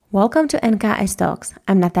Welcome to NKS Talks.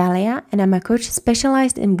 I'm Natalia and I'm a coach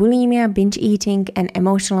specialized in bulimia, binge eating, and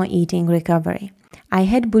emotional eating recovery. I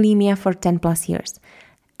had bulimia for 10 plus years.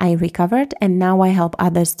 I recovered and now I help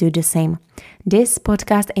others do the same. This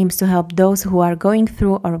podcast aims to help those who are going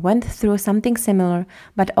through or went through something similar,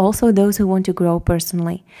 but also those who want to grow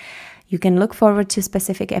personally. You can look forward to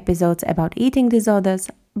specific episodes about eating disorders,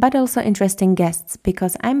 but also interesting guests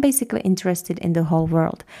because I'm basically interested in the whole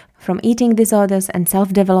world, from eating disorders and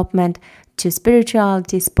self-development to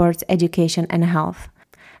spirituality, sports, education, and health.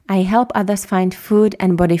 I help others find food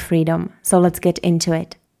and body freedom, so let's get into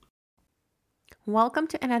it. Welcome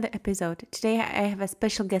to another episode. Today I have a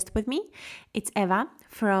special guest with me. It's Eva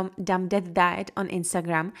from Dumb Dead Diet on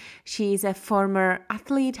Instagram. She is a former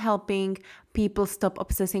athlete helping people stop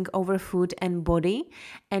obsessing over food and body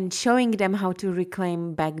and showing them how to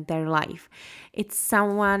reclaim back their life. It's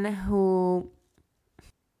someone who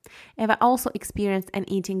Eva also experienced an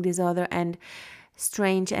eating disorder and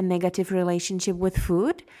strange and negative relationship with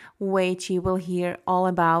food, which you will hear all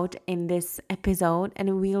about in this episode.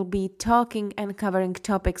 And we'll be talking and covering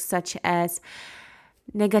topics such as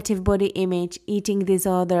negative body image, eating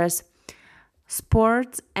disorders,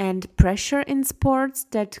 sports and pressure in sports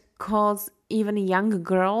that cause even young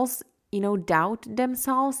girls doubt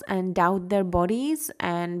themselves and doubt their bodies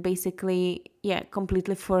and basically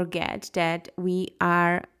completely forget that we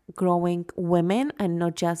are growing women and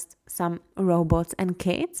not just some robots and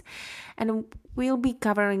kids. And we'll be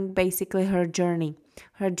covering basically her journey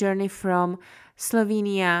from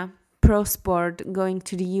Slovenia pro sport, going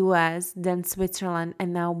to the US, then Switzerland,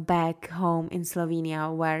 and now back home in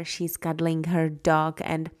Slovenia where she's cuddling her dog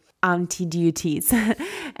and auntie duties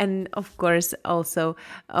and of course also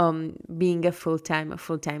being a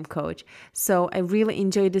full-time coach. So I really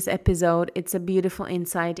enjoyed this episode. It's a beautiful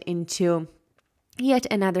insight into yet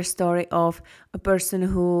another story of a person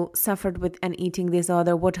who suffered with an eating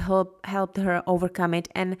disorder, what helped her overcome it.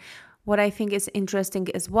 And what I think is interesting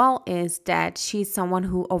as well is that she's someone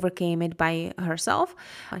who overcame it by herself.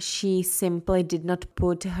 She simply did not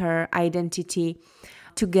put her identity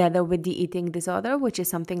together with the eating disorder, which is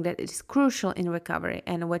something that is crucial in recovery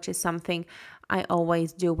and which is something I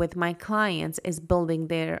always do with my clients, is building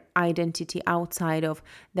their identity outside of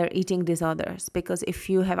their eating disorders. Because if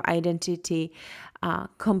you have identity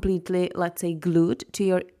completely, let's say, glued to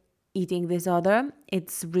your eating disorder,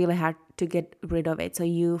 it's really hard to get rid of it. So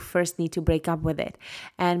you first need to break up with it.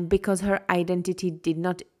 And because her identity did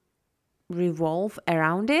not revolve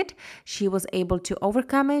around it, she was able to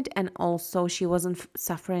overcome it, and also she wasn't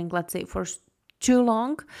suffering, let's say, for too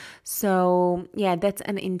long. So that's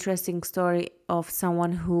an interesting story of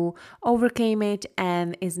someone who overcame it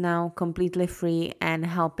and is now completely free and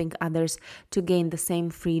helping others to gain the same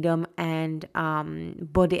freedom and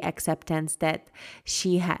body acceptance that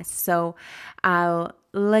she has. So I'll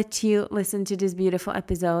let you listen to this beautiful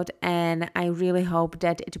episode, and I really hope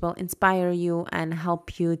that it will inspire you and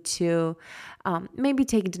help you to maybe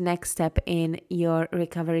take the next step in your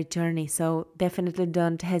recovery journey. So definitely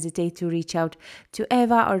don't hesitate to reach out to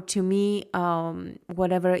Eva or to me.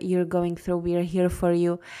 Whatever you're going through, we are here for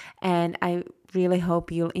you, and I really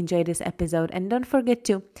hope you'll enjoy this episode. And don't forget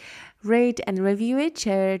to rate and review it,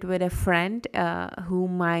 share it with a friend who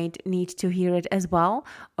might need to hear it as well,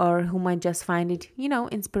 or who might just find it,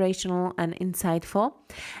 inspirational and insightful.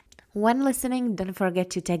 When listening, don't forget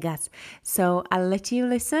to tag us. So I'll let you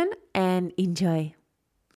listen and enjoy.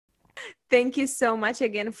 Thank you so much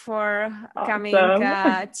again for coming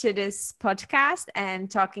to this podcast and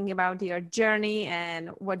talking about your journey and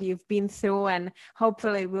what you've been through. And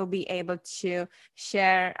hopefully we'll be able to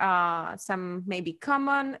share some maybe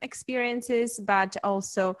common experiences, but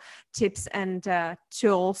also tips and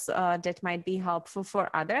tools that might be helpful for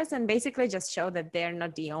others, and basically just show that they're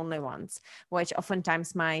not the only ones, which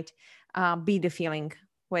oftentimes might be the feeling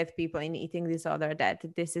with people in eating disorder, that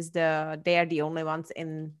they are the only ones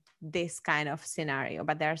in this kind of scenario,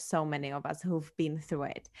 but there are so many of us who've been through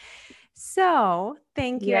it. So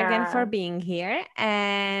thank you again for being here.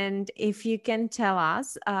 And if you can tell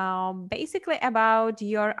us basically about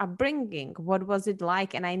your upbringing, what was it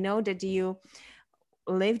like? And I know that you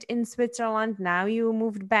lived in Switzerland, now you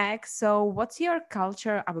moved back. So what's your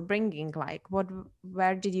culture upbringing like?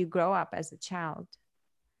 Where did you grow up as a child?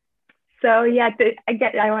 So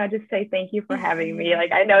I want to just say thank you for having me.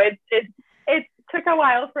 Like, I know it took a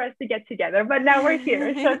while for us to get together, but now we're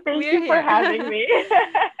here. So thank you for having me.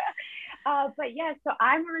 So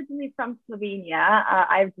I'm originally from Slovenia.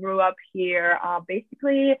 I grew up here.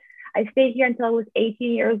 Basically, I stayed here until I was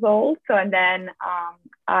 18 years old. So, and then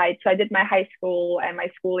I did my high school and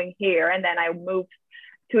my schooling here, and then I moved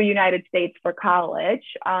to United States for college.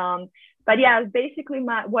 But yeah, basically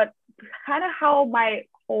how my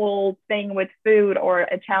whole thing with food, or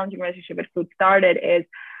a challenging relationship with food, started is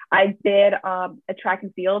I did a track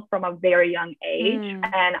and field from a very young age,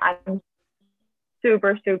 and I'm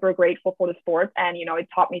super, super grateful for the sport. And, it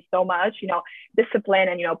taught me so much, discipline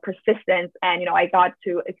and, persistence. And, I got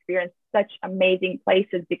to experience such amazing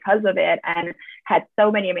places because of it, and had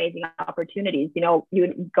so many amazing opportunities, going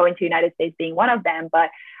to the United States being one of them.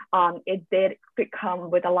 But it did come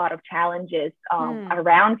with a lot of challenges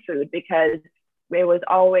around food, because it was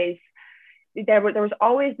always, there was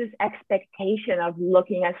always this expectation of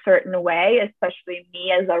looking a certain way, especially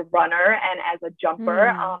me as a runner and as a jumper,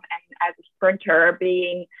 and as a sprinter,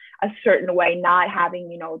 being a certain way, not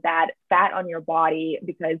having, that fat on your body,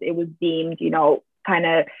 because it was deemed,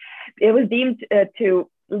 to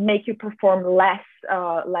make you perform less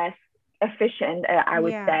efficient, I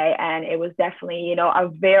would say. And it was definitely, a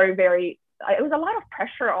very, very, it was a lot of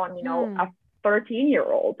pressure on, a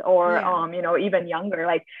 13-year-old or even younger.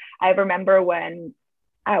 Like, I remember when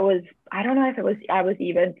I don't know if I was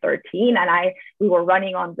even 13, and we were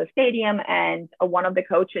running on the stadium, and one of the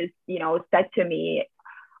coaches said to me,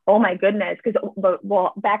 oh my goodness, because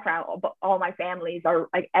background, all my families are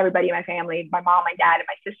like, everybody in my family, my mom, my dad, and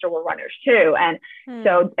my sister were runners too, and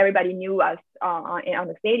so everybody knew us on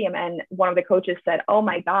the stadium. And one of the coaches said, oh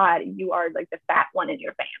my God, you are like the fat one in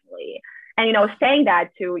your family. And, saying that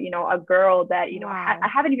to, a girl that, wow. I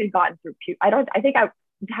haven't even gotten through, I think I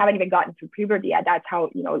haven't even gotten through puberty yet. That's how,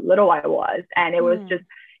 little I was. And it was just,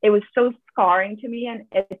 it was so scarring to me.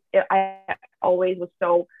 And I always was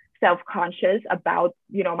so self-conscious about,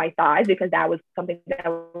 my thighs, because that was something that I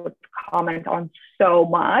would comment on so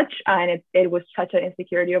much. And it was such an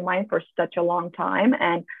insecurity of mine for such a long time.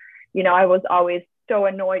 And, I was always so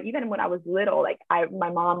annoyed, even when I was little. Like, my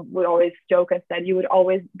mom would always joke and said, you would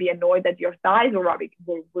always be annoyed that your thighs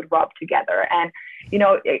would rub together. And,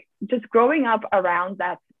 just growing up around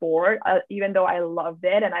that sport, even though I loved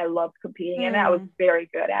it and I loved competing in it, I was very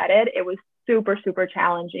good at it. It was super, super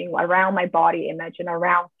challenging around my body image and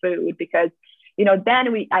around food, because,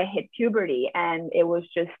 then I hit puberty, and it was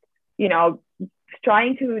just,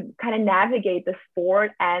 trying to kind of navigate the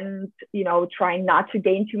sport and, trying not to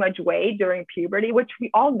gain too much weight during puberty, which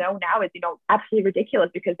we all know now is, absolutely ridiculous,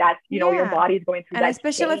 because that's, your body is going through that. And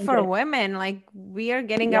especially for women, like, we are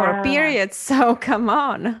getting our periods. So come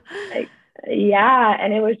on.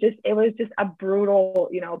 And it was just a brutal,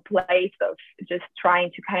 place of just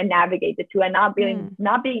trying to kind of navigate the two, and not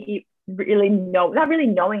really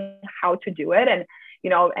knowing how to do it. And,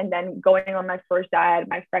 and then going on my first diet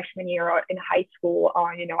my freshman year in high school,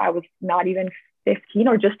 I was not even 15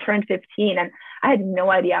 or just turned 15. And I had no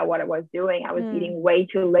idea what I was doing. I was eating way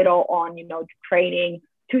too little on, training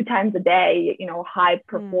 2 times a day, high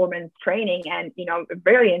performance training, and,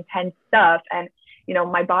 very intense stuff. And,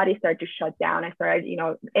 my body started to shut down. I started,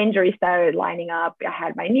 injuries started lining up. I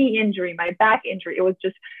had my knee injury, my back injury. It was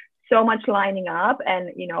just so much lining up, and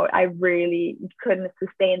I really couldn't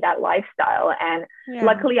sustain that lifestyle. And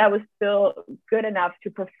luckily I was still good enough to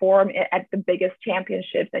perform at the biggest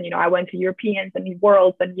championships, and I went to Europeans and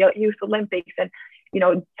Worlds and Youth Olympics, and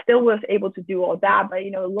still was able to do all that. But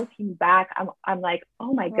looking back, I'm like,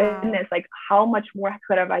 oh my goodness, like, how much more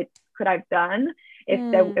could I've done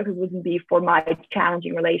if it wouldn't be for my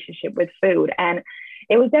challenging relationship with food. And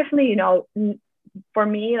it was definitely, for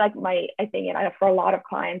me, like, I think for a lot of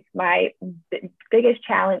clients, my biggest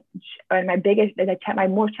challenge and my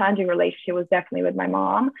most challenging relationship was definitely with my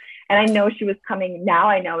mom. And I know she was coming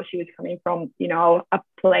from, a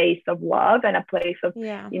place of love and a place of,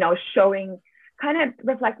 showing, kind of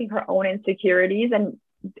reflecting her own insecurities. And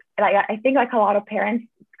I think, like, a lot of parents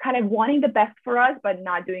kind of wanting the best for us, but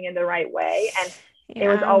not doing it the right way. And it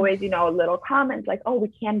was always, little comments like, oh, we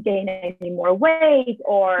can't gain any more weight,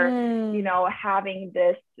 or, having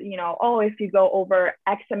this, oh, if you go over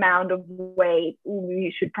X amount of weight,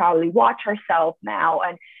 we should probably watch ourselves now.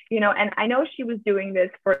 And, and I know she was doing this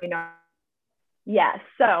for, yes.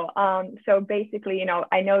 So basically,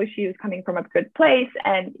 I know she was coming from a good place,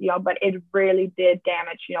 and, but it really did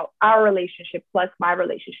damage, our relationship plus my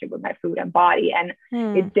relationship with my food and body. And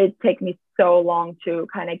it did take me so long to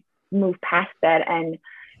kind of move past that. And,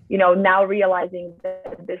 now realizing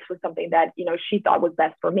that this was something that, she thought was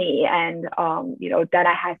best for me. And, that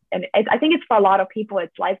I had, and I think it's for a lot of people,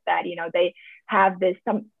 it's like that, they have this,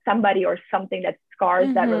 somebody or something that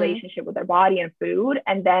scars that relationship with their body and food.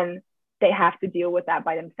 And then they have to deal with that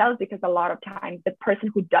by themselves, because a lot of times the person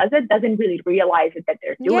who does it doesn't really realize it, that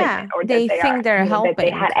they're doing it, or they think they're helping, that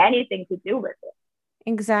they had anything to do with it.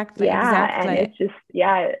 Exactly. And it's just,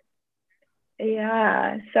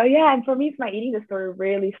 Yeah. So yeah, and for me, my eating disorder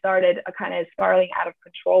really started kind of spiraling out of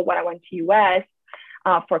control when I went to US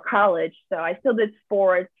for college. So I still did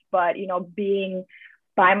sports, but being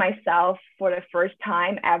by myself for the first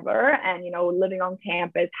time ever, and living on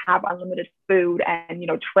campus, have unlimited food,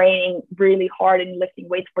 and training really hard and lifting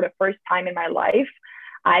weights for the first time in my life.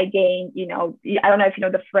 I gained, I don't know if you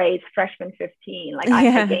know the phrase freshman 15. Like I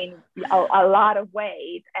Yeah. gained a lot of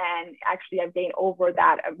weight, and actually I've gained over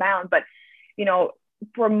that amount. But you know,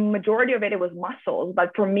 for majority of it, it was muscles.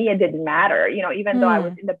 But for me, it didn't matter. Even though I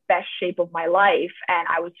was Mm. in the best shape of my life, and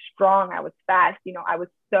I was strong, I was fast. I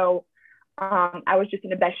was just in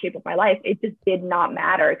the best shape of my life. It just did not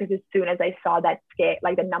matter, because as soon as I saw that scale,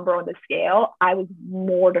 like the number on the scale, I was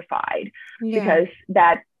mortified, Yeah. because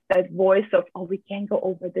that voice of, oh, we can't go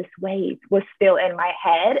over this weight, was still in my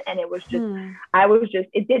head. And it was just, Hmm.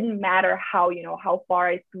 it didn't matter how far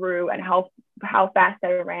I threw, and how fast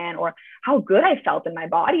I ran, or how good I felt in my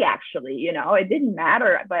body. Actually, it didn't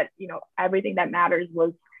matter. But everything that matters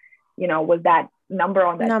was that number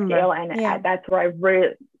on that Number. scale. And Yeah. that's where I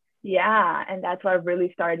really, yeah, and that's where I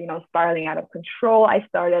really started spiraling out of control. I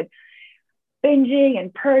started binging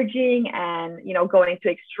and purging, and going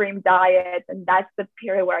to extreme diets. And that's the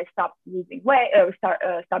period where I stopped losing weight,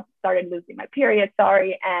 started losing my period,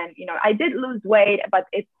 sorry. And I did lose weight, but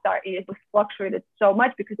it was fluctuated so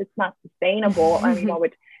much, because it's not sustainable. And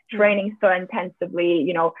with Yeah. training so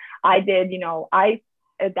intensively, I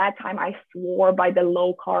at that time I swore by the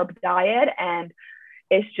low carb diet. And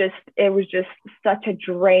it was just such a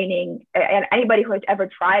draining, and anybody who has ever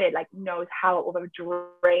tried it knows how of a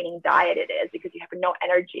draining diet it is, because you have no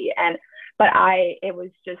energy. It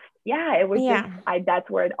was just, yeah, it was just, Yeah. that's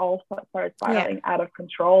where it all started Yeah. spiraling out of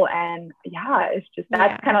control. And yeah, it's just,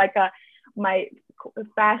 that's Yeah. kind of like my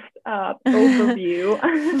fast overview of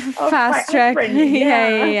my Fast track. upbringing. Yeah,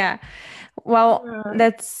 yeah, Yeah. yeah. Well, Yeah.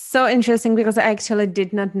 that's so interesting, because I actually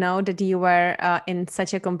did not know that you were in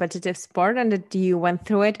such a competitive sport and that you went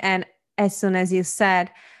through it. And as soon as you said,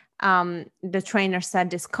 the trainer said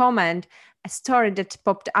this comment, a story that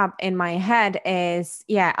popped up in my head is,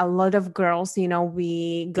 yeah, a lot of girls,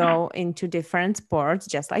 we go into different sports,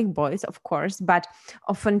 just like boys, of course, but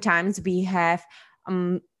oftentimes we have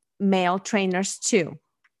male trainers too.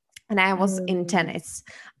 And I was in Mm. tennis.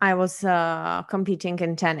 I was competing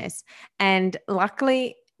in tennis. And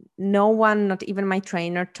luckily, no one, not even my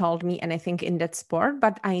trainer, told me anything in that sport.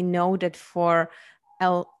 But I know that for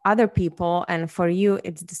other people and for you,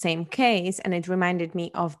 it's the same case. And it reminded me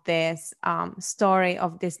of this story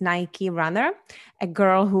of this Nike runner, a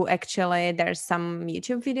girl who actually, there's some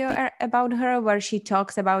YouTube video about her where she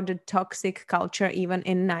talks about the toxic culture, even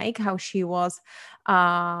in Nike, how she was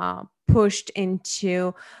pushed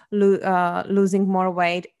into losing more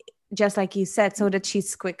weight, just like you said, so that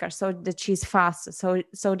she's quicker, so that she's faster,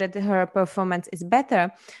 so that her performance is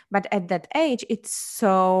better. But at that age, it's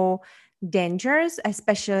so dangerous,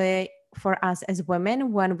 especially for us as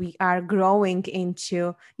women, when we are growing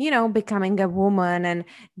into becoming a woman and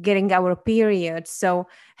getting our period. So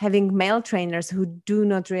having male trainers who do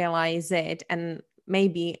not realize it, and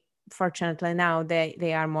maybe fortunately now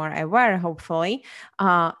they are more aware, hopefully,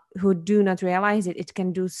 who do not realize it, it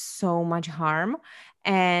can do so much harm.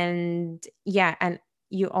 And yeah, and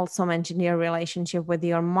you also mentioned your relationship with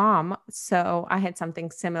your mom. So I had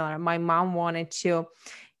something similar. My mom wanted to,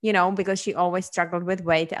 because she always struggled with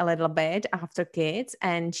weight a little bit after kids,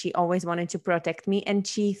 and she always wanted to protect me. And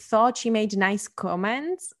she thought she made nice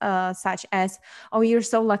comments, such as, "Oh, you're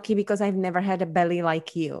so lucky because I've never had a belly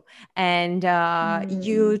like you. And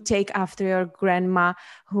you Mm. take after your grandma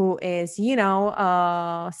who is,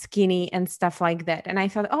 skinny," and stuff like that. And I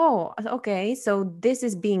thought, oh, okay, so this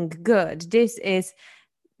is being good. This is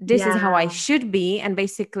how I Yeah. should be. And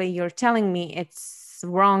basically, you're telling me it's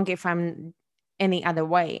wrong if I'm any other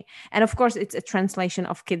way. And of course, it's a translation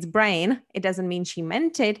of kid's brain. It doesn't mean she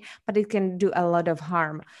meant it, but it can do a lot of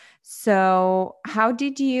harm. So how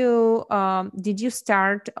did you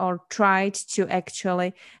start or tried to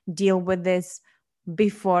actually deal with this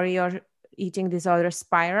before your eating disorder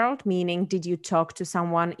spiraled? Meaning, did you talk to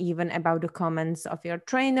someone even about the comments of your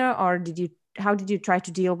trainer, or how did you try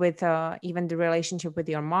to deal with even the relationship with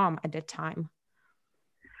your mom at that time?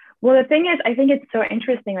 Well, the thing is, I think it's so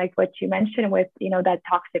interesting, like what you mentioned with, that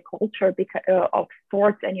toxic culture because of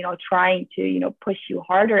sports, and, trying to, push you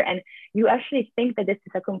harder. And you actually think that this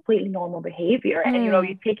is a completely normal behavior, and, you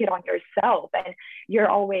Hmm. take it on yourself, and you're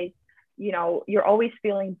always, you're always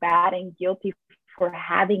feeling bad and guilty for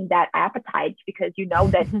having that appetite, because you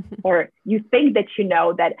know that, or you think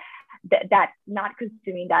that, that not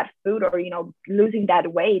consuming that food or, losing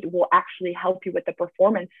that weight will actually help you with the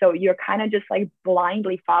performance. So you're kind of just like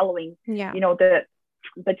blindly following,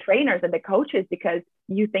 the trainers and the coaches because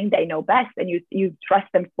you think they know best and you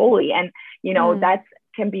trust them fully. And, that's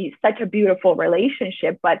can be such a beautiful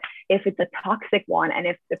relationship. But if it's a toxic one, and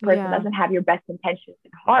if the person doesn't have your best intentions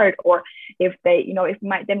in heart, or if they,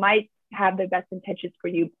 they might have the best intentions for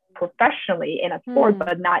you professionally in a sport,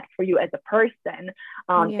 but not for you as a person,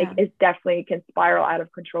 it definitely can spiral out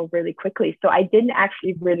of control really quickly. So I didn't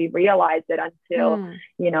actually really realize it until,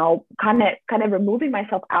 kind of removing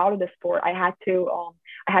myself out of the sport. I had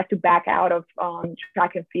to back out of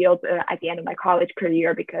track and field at the end of my college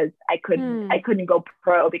career because I couldn't go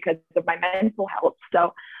pro because of my mental health.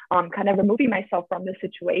 So kind of removing myself from the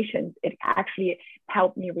situation, it actually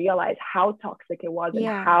helped me realize how toxic it was and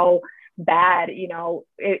how bad,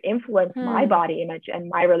 it influenced my body image and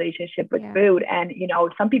my relationship with food. And,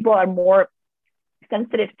 some people are more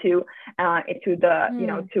sensitive to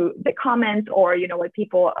the, to the comments or, what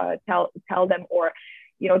people tell them, or,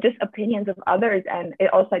 just opinions of others. And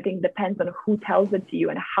it also, I think, depends on who tells it to you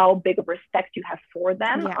and how big of respect you have for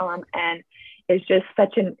them. And it's just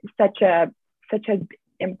such a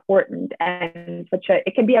important and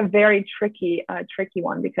it can be a very tricky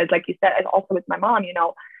one, because like you said, also with my mom,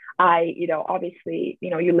 obviously,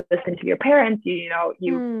 you listen to your parents, you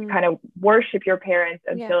kind of worship your parents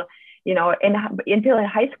until, until in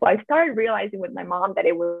high school, I started realizing with my mom that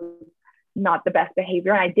it was not the best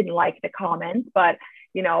behavior. And I didn't like the comments, but,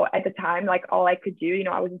 at the time, like all I could do,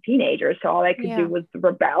 I was a teenager. So all I could do was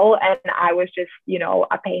rebel. And I was just,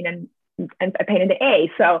 a pain in the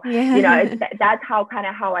A. So, that's how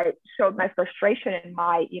I showed my frustration and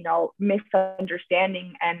my,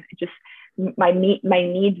 misunderstanding and just my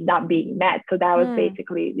needs not being met. So that was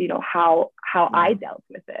basically, how I dealt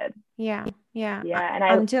with it. Yeah. And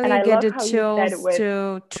until you get the tools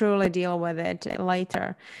to truly deal with it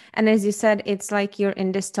later. And as you said, it's like you're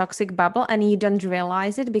in this toxic bubble and you don't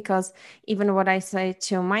realize it, because even what I say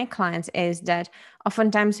to my clients is that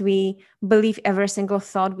oftentimes we believe every single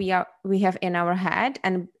thought we have in our head,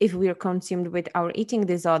 and if we're consumed with our eating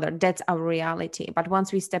disorder, that's our reality. But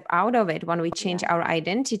once we step out of it, when we change our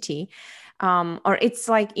identity, or it's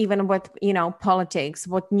like even with, politics,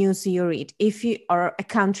 what news you read, if you or a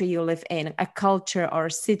country you live in, a culture or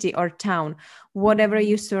city or town, whatever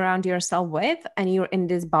you surround yourself with, and you're in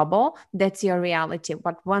this bubble, that's your reality.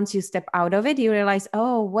 But once you step out of it, you realize,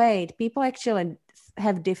 oh, wait, people actually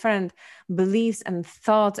have different beliefs and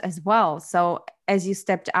thoughts as well. So as you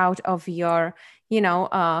stepped out of your,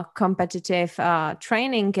 competitive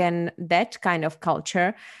training and that kind of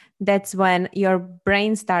culture, that's when your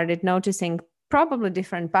brain started noticing probably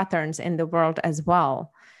different patterns in the world as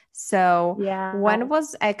well. So when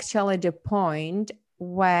was actually the point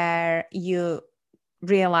where you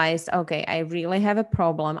realized, okay, I really have a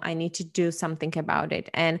problem, I need to do something about it?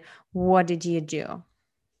 And what did you do?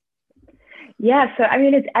 Yeah, so I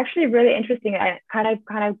mean, it's actually really interesting. I kind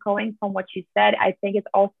of going from what you said, I think it's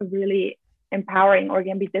also really empowering, or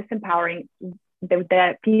can be disempowering,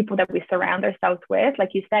 the people that we surround ourselves with.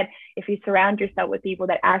 Like you said, if you surround yourself with people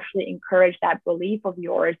that actually encourage that belief of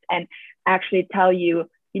yours and actually tell you,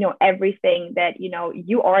 everything that,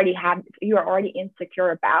 you already have, you are already insecure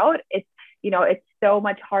about, it's so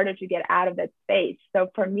much harder to get out of that space. So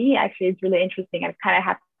for me, actually, it's really interesting. I kind of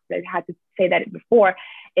had to say that before.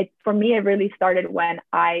 For me, it really started when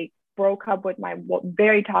I broke up with my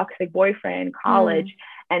very toxic boyfriend in college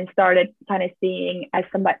and started kind of seeing as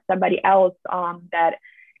somebody else that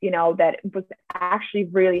that was actually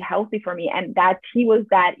really healthy for me, and that he was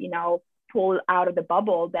that pull out of the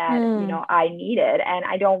bubble that I needed. And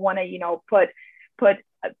I don't want to put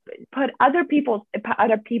other people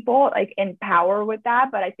like in power with that,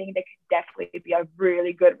 but I think that can definitely be a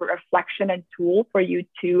really good reflection and tool for you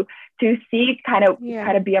to see, kind of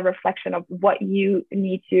be a reflection of what you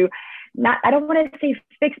need to, I don't want to say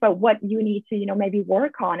fix, but what you need to maybe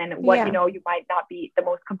work on, and what you might not be the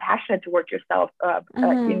most compassionate towards yourself,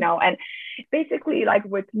 and basically, like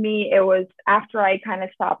with me, it was after I kind of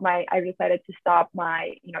I decided to stop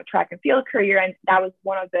my track and field career, and that was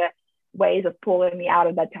one of the ways of pulling me out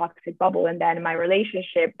of that toxic bubble. And then my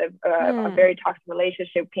relationship, a very toxic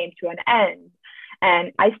relationship, came to an end.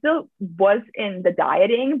 And I still was in the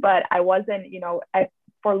dieting, but I wasn't,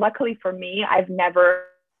 luckily for me, I've never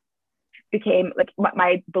became like,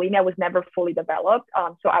 my bulimia was never fully developed.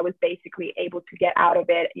 So I was basically able to get out of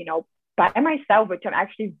it, by myself, which I'm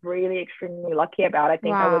actually really extremely lucky about. I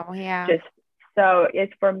think I was just So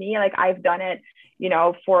it's for me, like I've done it, you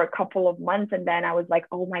know, for a couple of months, and then I was like,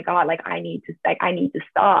 oh my God, like I need to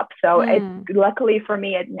stop. So it luckily for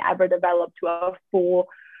me, it never developed to a full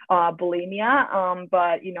bulimia.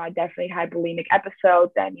 But you know, I definitely had bulimic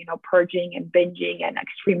episodes, and you know, purging and binging and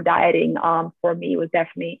extreme dieting for me was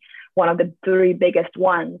definitely one of the three biggest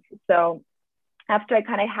ones. So after I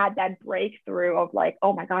kind of had that breakthrough of like,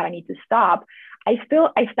 oh my God, I need to stop. I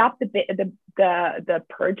stopped the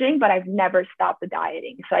purging, but I've never stopped the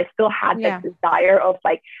dieting. So I still had this desire of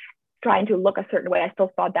like trying to look a certain way. I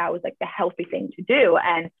still thought that was like the healthy thing to do.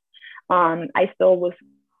 And I still was,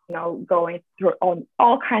 you know, going through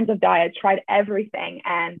all kinds of diets, tried everything.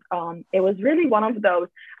 And it was really one of those,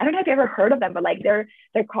 I don't know if you ever heard of them, but like they're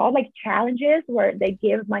called like challenges where they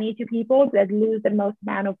give money to people that lose the most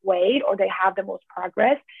amount of weight or they have the most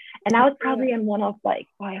progress. And I was probably in one of like,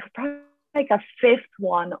 probably like a fifth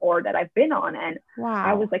one or that I've been on. And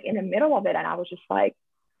I was like in the middle of it, and I was just like,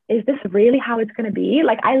 is this really how it's going to be?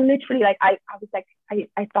 Like, I literally, like, I was like,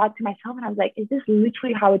 I thought to myself, and I was like, is this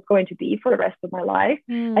literally how it's going to be for the rest of my life?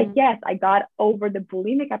 Like, yes, I got over the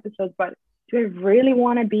bulimic episodes, but do I really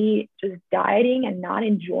want to be just dieting and not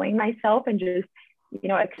enjoying myself and just, you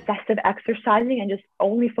know, excessive exercising and just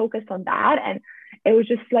only focus on that? And it was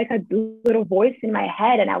just like a little voice in my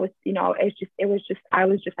head. And I was, you know, I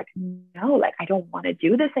was just like, no, like, I don't want to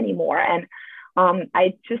do this anymore. And and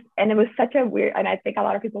it was such a weird, and I think a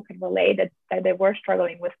lot of people can relate that they were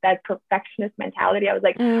struggling with that perfectionist mentality. I was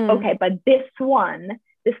like, okay, but this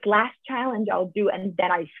last challenge I'll do, and then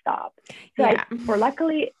I stop. So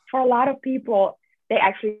luckily for a lot of people, they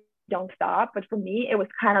actually don't stop. But for me, it was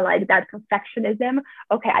kind of like that perfectionism.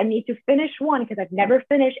 Okay, I need to finish one because I've never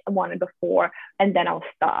finished one before, and then I'll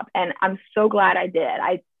stop. And I'm so glad I did.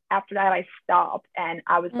 After that, I stopped, and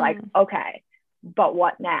I was like, okay, but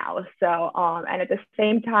what now? So, and at the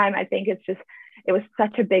same time, I think it was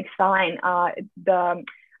such a big sign. I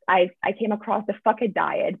came across the Fuck It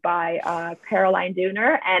Diet by Caroline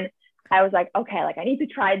Dooner, and I was like, okay, like I need to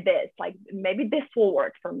try this, like maybe this will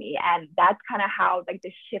work for me. And that's kind of how like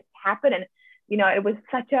the shift happened. And, you know, it was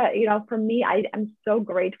such a, you know, for me, I'm so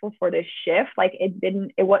grateful for this shift. Like it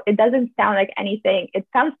doesn't sound like anything. It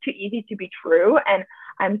sounds too easy to be true. And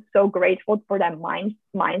I'm so grateful for that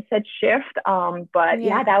mindset shift. But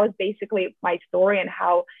yeah, that was basically my story, and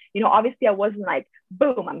how, you know, obviously I wasn't like,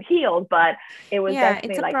 boom, I'm healed, but it was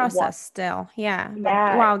definitely it's a like process still.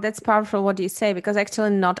 Wow, that's powerful what you say, because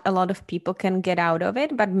actually not a lot of people can get out of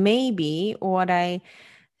it. But maybe what I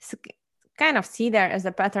kind of see there as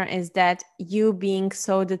a pattern is that you being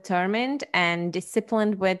so determined and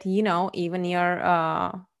disciplined with, you know, even your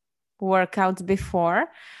workouts before,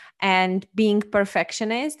 and being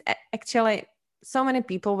perfectionist. Actually, so many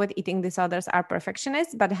people with eating disorders are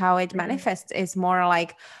perfectionists, but how it manifests is more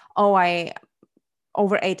like, oh, I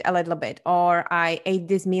overate a little bit, or I ate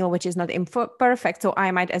this meal which is not perfect, so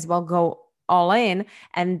I might as well go all in,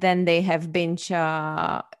 and then they have binge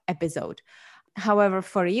episode. However,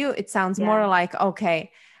 for you, it sounds more like,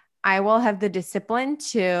 okay, I will have the discipline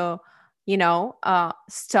to, you know,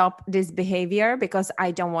 stop this behavior because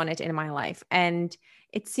I don't want it in my life. And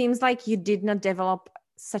it seems like you did not develop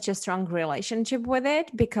such a strong relationship with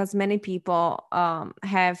it, because many people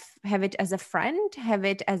have it as a friend, have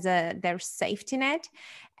it as their safety net,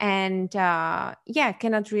 and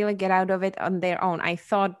cannot really get out of it on their own. I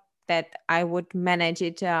thought that I would manage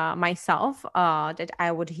it myself, that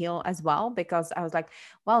I would heal as well, because I was like,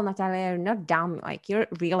 well, Natalia, you're not dumb, like you're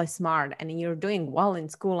really smart and you're doing well in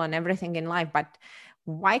school and everything in life, but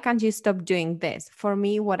why can't you stop doing this? For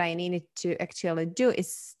me, what I needed to actually do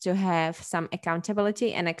is to have some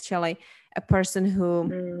accountability, and actually a person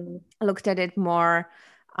who looked at it more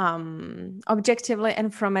objectively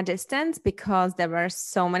and from a distance, because there were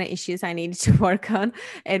so many issues I needed to work on.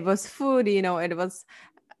 It was food, you know, it was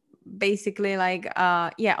basically like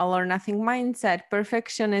all or nothing mindset,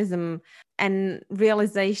 perfectionism, and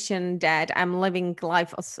realization that I'm living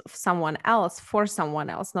life of someone else, for someone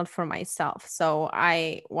else, not for myself. So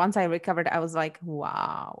once I recovered, I was like,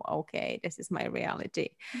 wow, okay, this is my reality.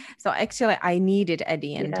 So actually I needed at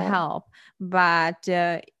the end help, but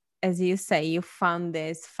as you say, you found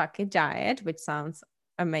this Fuck It Diet, which sounds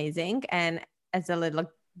amazing, and as a little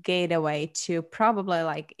gateway to probably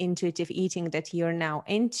like intuitive eating that you're now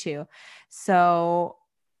into. So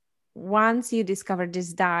once you discovered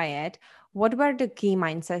this diet, what were the key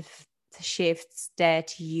mindset shifts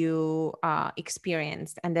that you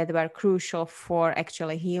experienced and that were crucial for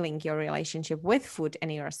actually healing your relationship with food and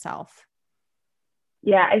yourself?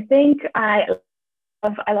 Yeah, I think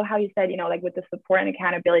I love how you said, like with the support and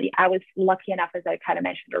accountability, I was lucky enough, as I kind of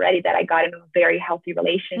mentioned already, that I got into a very healthy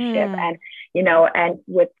relationship. And, and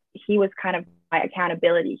he was kind of my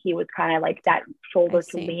accountability. He was kind of like that shoulder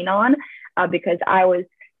to lean on, because I was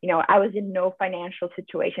in no financial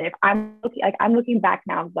situation. If I'm looking back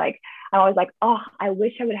now, I'm always like, oh, I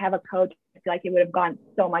wish I would have a coach. I feel like it would have gone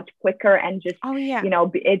so much quicker and just,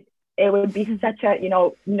 it would be such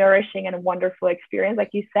a, nourishing and wonderful experience.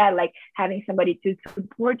 Like you said, like having somebody to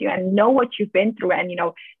support you and know what you've been through and,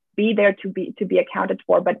 be there to be accounted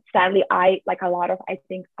for. But sadly, I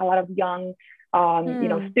think a lot of young,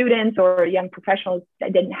 students or young professionals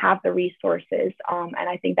that didn't have the resources. And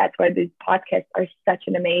I think that's why these podcasts are such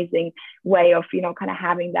an amazing way of, kind of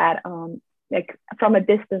having that, like from a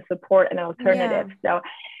distance support and alternative. So,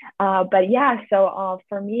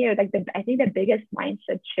 for me, like I think the biggest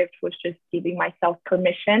mindset shift was just giving myself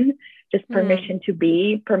permission, just permission to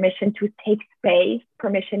be, permission to take space,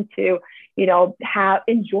 permission to,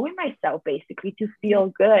 enjoy myself, basically to feel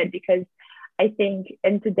good. Because I think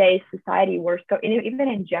in today's society, even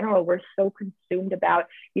in general, we're so consumed about,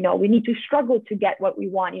 we need to struggle to get what we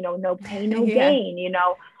want, no pain, no gain,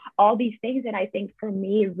 all these things. And I think for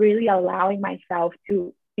me, really allowing myself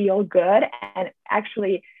to feel good and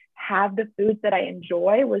actually have the foods that I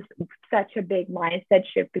enjoy was such a big mindset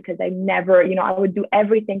shift, because I never, I would do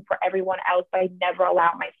everything for everyone else, but I never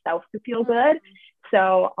allow myself to feel good.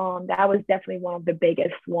 So that was definitely one of the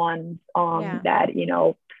biggest ones that,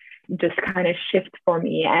 just kind of shift for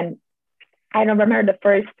me. And I don't remember the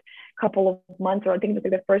first couple of months, or I think it was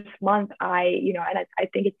like the first month, I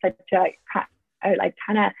think it's such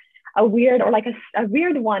a weird, or like a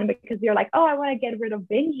weird one, because you're like, oh, I want to get rid of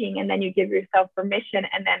binging. And then you give yourself permission.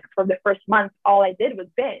 And then for the first month, all I did was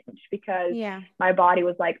binge, because my body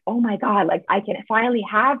was like, oh my God, like I can finally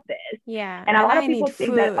have this. Yeah. And a lot of people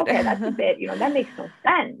think that, okay, that's a bit, that makes no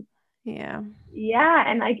sense. Yeah.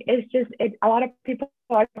 And like, a lot of people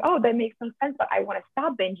are like, oh, that makes no sense, but I want to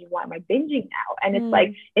stop binging. Why am I binging now? And it's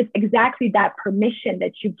like, it's exactly that permission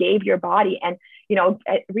that you gave your body, and,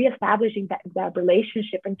 reestablishing that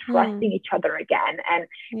relationship and trusting each other again. And,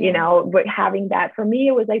 but having that, for me,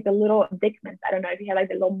 it was like the little Dickmans. I don't know if you had like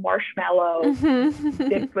the little marshmallow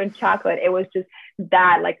dipped in chocolate. It was just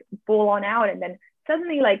that, like full on out. And then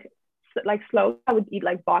suddenly like slow, I would eat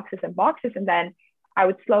like boxes and boxes. And then I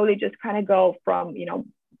would slowly just kind of go from,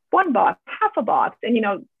 one box, half a box, and,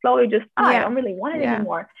 slowly just, I don't really want it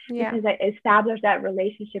anymore, because I established that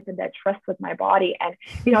relationship and that trust with my body. And,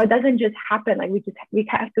 it doesn't just happen. Like we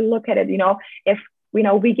have to look at it, if,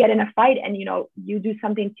 we get in a fight and, you do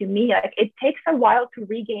something to me, like it takes a while to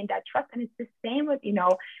regain that trust. And it's the same with,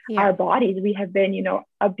 our bodies. We have been,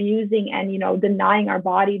 abusing and, denying our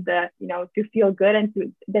body to feel good and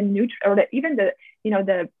to the even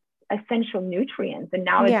the essential nutrients. And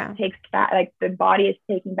now it takes back, like the body is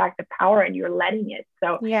taking back the power and you're letting it.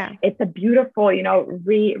 So it's a beautiful,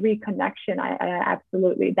 reconnection. I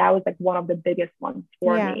absolutely, that was like one of the biggest ones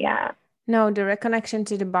for me. No, the reconnection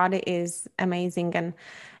to the body is amazing. And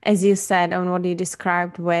as you said, on what you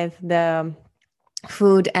described with the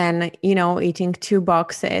food and, eating 2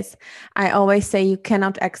 boxes, I always say you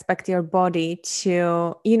cannot expect your body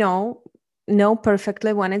to, know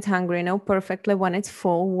perfectly when it's hungry, know perfectly when it's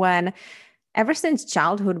full, when ever since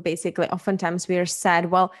childhood, basically, oftentimes we are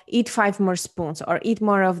said, well, eat 5 more spoons or eat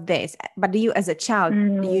more of this. But you as a child,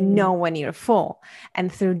 you know when you're full.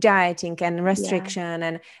 And through dieting and restriction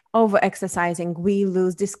and over-exercising, we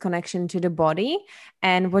lose this connection to the body.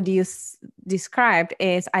 And what you described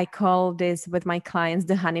is, I call this with my clients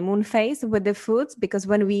the honeymoon phase with the foods, because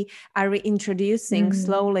when we are reintroducing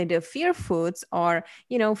slowly the fear foods, or,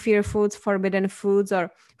 fear foods, forbidden foods,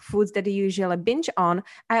 or foods that you usually binge on,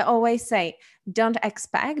 I always say, don't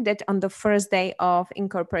expect that on the first day of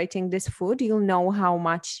incorporating this food, you'll know how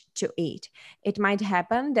much to eat. It might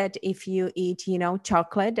happen that if you eat,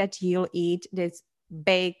 chocolate, that you'll eat this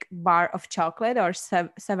big bar of chocolate or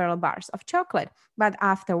several bars of chocolate. But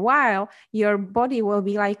after a while, your body will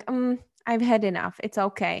be like, I've had enough. It's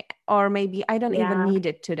okay. Or maybe I don't even need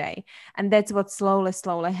it today. And that's what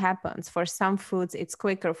slowly happens. For some foods, it's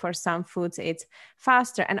quicker. For some foods, it's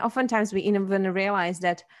faster. And oftentimes we even realize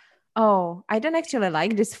that, oh, I don't actually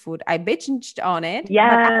like this food. I binged on it, but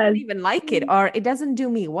I don't even like it, or it doesn't do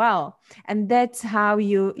me well. And that's how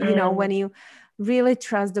you when you really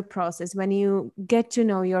trust the process, when you get to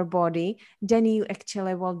know your body, then you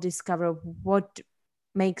actually will discover what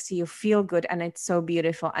makes you feel good. And it's so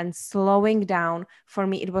beautiful. And slowing down, for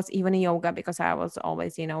me, it was even yoga, because I was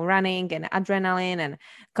always, running and adrenaline and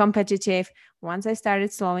competitive. Once I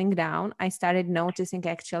started slowing down, I started noticing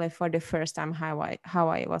actually for the first time how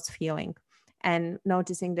I was feeling. and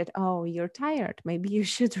noticing that, oh, you're tired, maybe you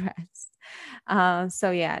should rest.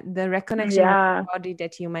 So yeah, the reconnection with Yeah. the body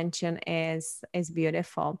that you mentioned is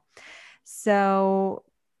beautiful. So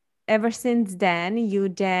ever since then, you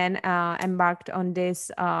then embarked on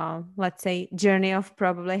this, let's say, journey of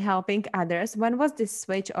probably helping others. When was this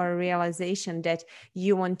switch or realization that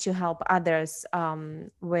you want to help others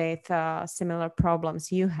with similar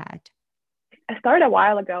problems you had? I started a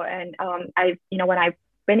while ago, and when I've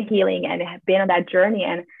been healing and have been on that journey,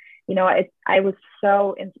 and I was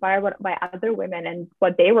so inspired by other women and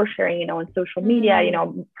what they were sharing, on social media,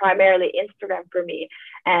 primarily Instagram for me,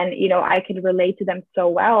 and I could relate to them so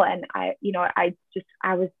well, and I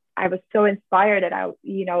was so inspired that I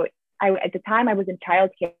at the time I was in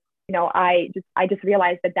childcare. I just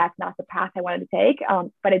realized that that's not the path I wanted to take.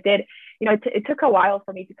 But it did, it took a while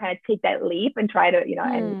for me to kind of take that leap and try to,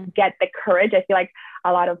 and get the courage. I feel like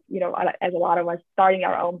a lot of, as a lot of us starting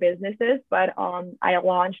our own businesses, but I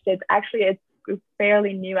launched it. Actually, it's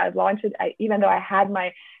fairly new. I launched it, even though I had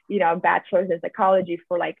my, bachelor's in psychology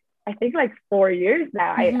for I think 4 years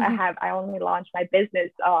now. I only launched my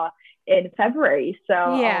business in February. So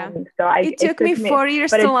Yeah. it took me 4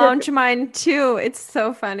 years to launch mine too. It's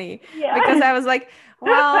so funny because I was like,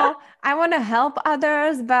 well, I want to help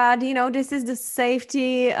others, but this is the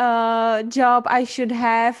safety job I should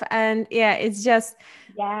have. And yeah, it's just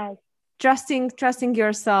trusting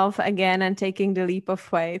yourself again and taking the leap of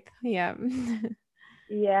faith. Yeah.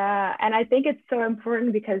 Yeah. And I think it's so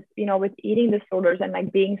important because, with eating disorders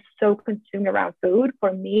and being so consumed around food,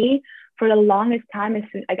 for me, for the longest time,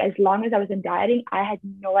 as long as I was in dieting, I had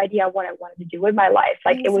no idea what I wanted to do with my life.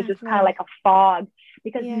 It was just kind of like a fog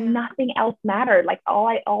because nothing else mattered.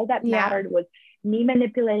 All that mattered was me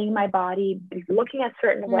manipulating my body, looking a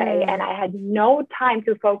certain way, and I had no time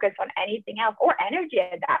to focus on anything else or energy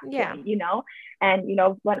at that point, And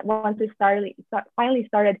once I finally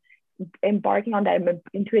started embarking on that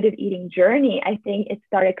intuitive eating journey, I think it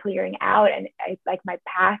started clearing out, and my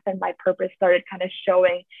path and my purpose started kind of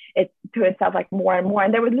showing it to itself more and more.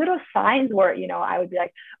 And there were little signs where I would be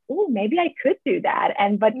like, oh, maybe I could do that,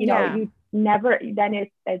 but you never, then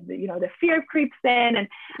it's the fear creeps in, and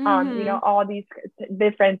all these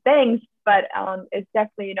different things. But it's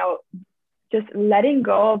definitely just letting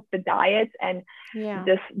go of the diets and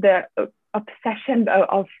just the obsession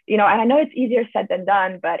of and I know it's easier said than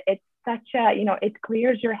done, but it's such a it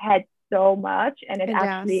clears your head so much, and it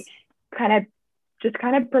actually kind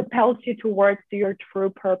of propels you towards your true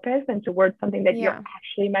purpose and towards something that you're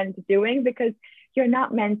actually meant to doing, because you're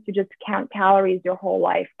not meant to just count calories your whole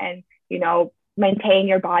life and maintain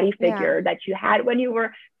your body figure that you had when you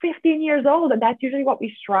were 15 years old. And that's usually what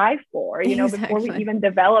we strive for, before we even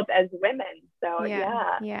develop as women. So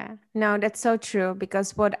no, that's so true,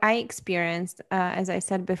 because what I experienced, as I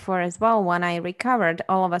said before as well, when I recovered,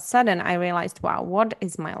 all of a sudden I realized, wow, what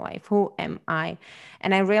is my life? Who am I?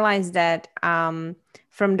 And I realized that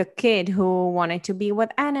from the kid who wanted to be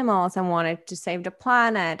with animals and wanted to save the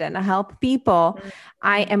planet and help people,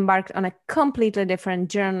 I embarked on a completely different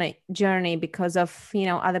journey because of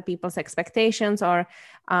other people's expectations or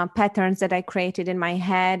patterns that I created in my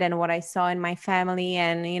head and what I saw in my family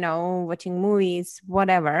and watching movies,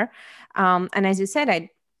 whatever. And as you said, I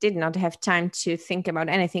did not have time to think about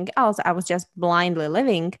anything else. I was just blindly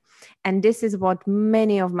living. And this is what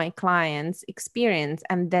many of my clients experience.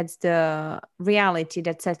 And that's the reality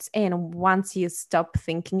that sets in once you stop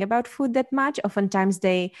thinking about food that much. Oftentimes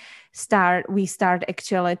we start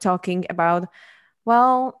actually talking about,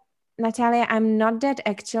 well, Natalia, I'm not that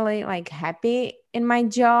actually happy in my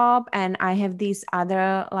job, and I have these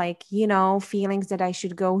other feelings that I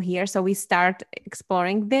should go here. So we start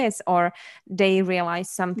exploring this, or they realize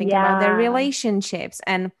something about their relationships.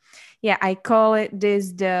 And I call it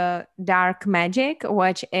the dark magic,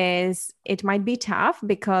 which is, it might be tough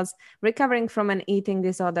because recovering from an eating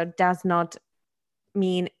disorder does not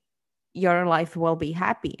mean your life will be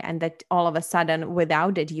happy and that all of a sudden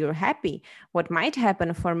without it you're happy. What might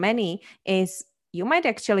happen for many is you might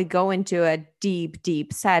actually go into a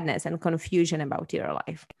deep sadness and confusion about your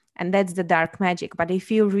life, and that's the dark magic. But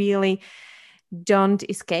if you really don't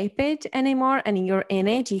escape it anymore and you're in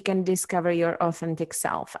it, you can discover your authentic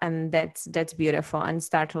self, and that's beautiful, and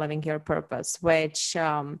start living your purpose, which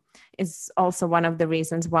is also one of the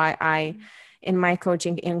reasons why I in my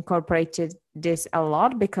coaching incorporated this a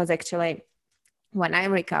lot, because actually when I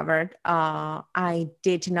recovered, I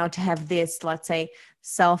did not have this, let's say,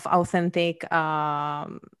 self-authentic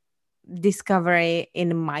discovery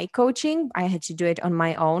in my coaching. I had to do it on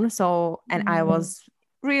my own. So, and I was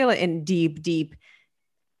really in deep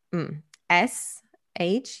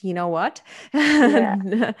age, you know what, Yeah.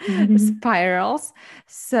 spirals.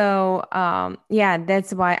 So yeah,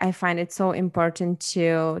 that's why I find it so important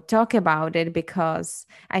to talk about it, because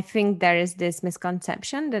I think there is this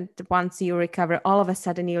misconception that once you recover, all of a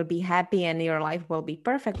sudden you'll be happy and your life will be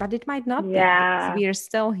perfect, but it might not be, because Yeah. we are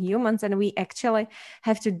still humans and we actually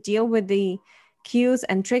have to deal with the cues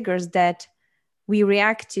and triggers that we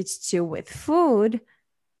reacted to with food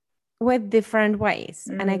with different ways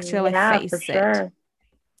and actually Yeah, for face it. sure.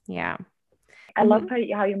 Yeah. I love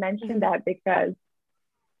Mm-hmm. how you mentioned Mm-hmm. that, because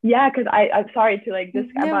yeah, because I'm sorry to like this,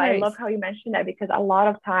 but No I love worries. how you mentioned that, because a lot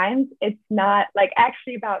of times it's not like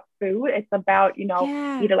actually about food. It's about,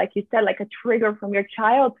 Yeah. either like you said, like a trigger from your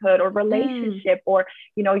childhood or Mm, relationship or,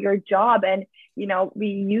 your job. And, we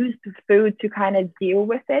use the food to kind of deal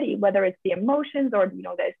with it, whether it's the emotions or,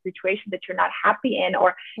 the situation that you're not happy in, or,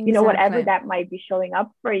 whatever exactly. that might be showing up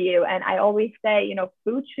for you. And I always say,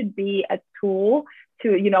 food should be a tool to,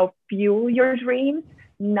 fuel your dreams,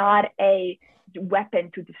 not a weapon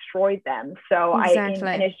to destroy them. So and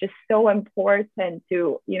Exactly. it's just so important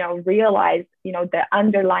to, realize, the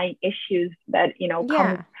underlying issues that,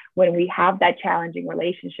 comes Yeah. when we have that challenging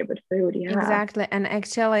relationship with food. Yeah. Exactly. And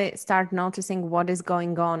actually start noticing what is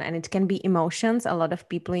going on. And it can be emotions. A lot of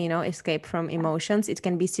people, escape from emotions. It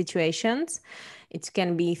can be situations. It can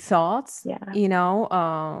be thoughts, Yeah.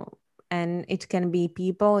 and it can be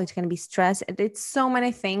people. It can be stress. It's so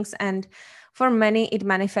many things. And for many, it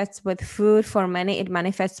manifests with food. For many, it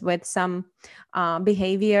manifests with some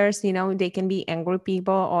behaviors. They can be angry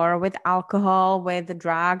people, or with alcohol, with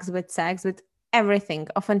drugs, with sex, with everything.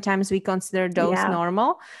 Oftentimes we consider those Yeah.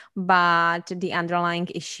 normal, but the underlying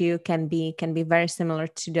issue can be very similar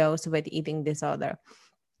to those with eating disorder.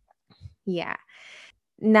 Yeah.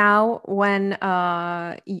 Now when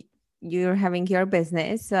you're having your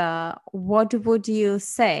business, what would you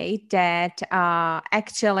say that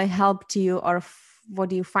actually helped you, or what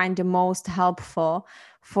do you find the most helpful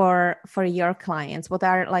for your clients? What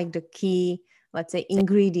are like the key, let's say,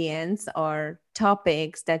 ingredients or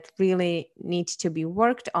topics that really need to be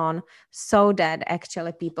worked on so that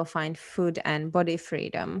actually people find food and body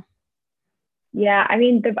freedom? Yeah, I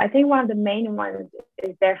mean, I think one of the main ones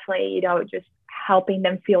is definitely, just helping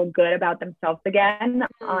them feel good about themselves again,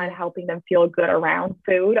 and Mm, helping them feel good around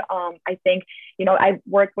food. I think, I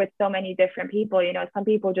work with so many different people. Some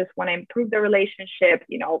people just want to improve their relationship,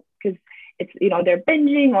 because it's, they're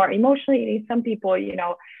binging or emotionally eating. Some people,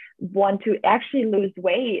 want to actually lose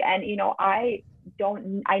weight. And,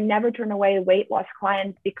 I never turn away weight loss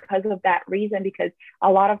clients because of that reason, because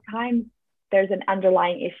a lot of times there's an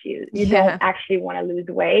underlying issue. You don't yeah. actually want to lose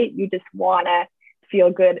weight. You just want to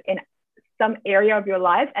feel good in some area of your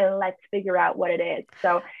life, and let's figure out what it is.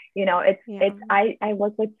 So, Yeah. I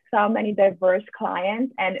work with so many diverse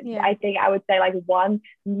clients, and Yeah. I think I would say like one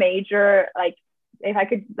major, like if I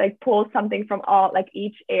could like pull something from all like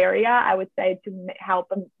each area, I would say to help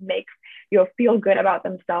them make feel good about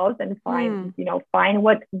themselves, and Mm, find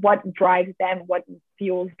what drives them, what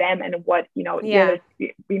fuels them, and what yeah.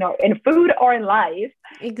 in food or in life,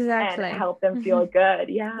 and Exactly. help them feel good.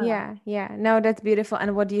 Yeah. Yeah, yeah. No, that's beautiful.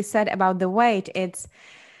 And what you said about the weight,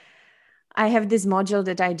 I have this module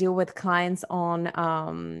that I do with clients on,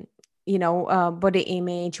 body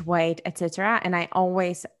image, weight, etc. And I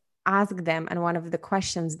always ask them, and one of the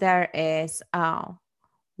questions there is,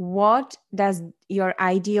 what does your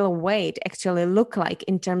ideal weight actually look like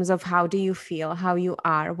in terms of how do you feel, how you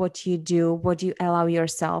are, what you do, what you allow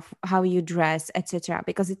yourself, how you dress, etc.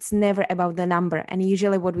 Because it's never about the number. And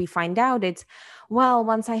usually what we find out is, well,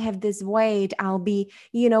 once I have this weight, I'll be,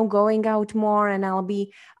 going out more, and I'll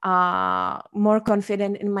be more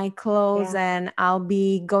confident in my clothes, Yeah. and I'll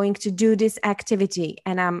be going to do this activity.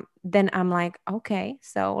 And I'm like, okay,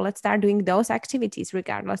 so let's start doing those activities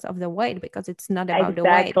regardless of the weight, because it's not about the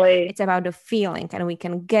weight, Exactly. it's about the feeling, and we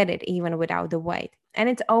can get it even without the weight. And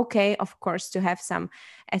it's okay, of course, to have some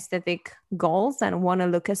aesthetic goals and want to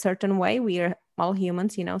look a certain way. We are all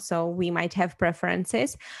humans, so we might have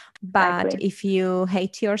preferences. But Exactly. if you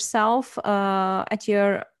hate yourself at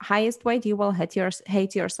your highest weight, you will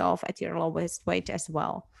hate yourself at your lowest weight as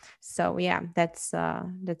well. So yeah, that's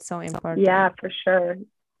so important. Yeah, for sure.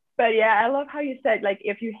 But yeah, I love how you said, like,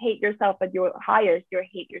 if you hate yourself at your highest, you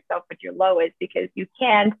hate yourself at your lowest, because you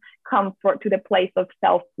can't come to the place of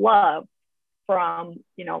self-love from,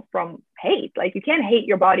 from hate. Like, you can't hate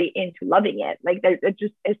your body into loving it. Like,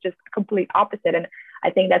 it's just complete opposite. And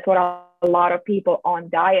I think that's what a lot of people on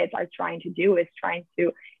diets are trying to do, is trying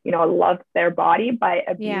to, love their body by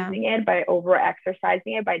Yeah. abusing it, by over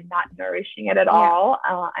exercising it, by not nourishing it at Yeah. all.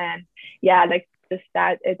 And yeah, like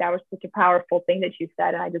that was such a powerful thing that you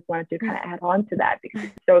said. And I just wanted to kind of add on to that because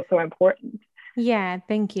it's so, so important. Yeah,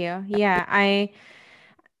 thank you. Yeah,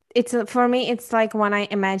 for me, it's like when I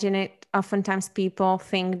imagine it, oftentimes people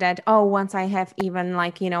think that, oh, once I have even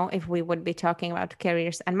like, if we would be talking about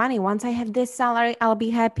careers and money, once I have this salary, I'll be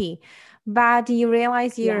happy. But you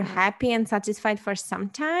realize you're happy and satisfied for some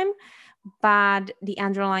time, but the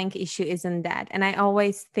underlying issue isn't that. And I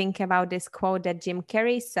always think about this quote that Jim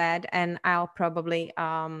Carrey said, and I'll probably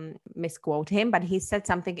misquote him, but he said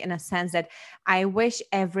something in a sense that I wish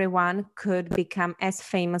everyone could become as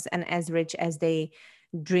famous and as rich as they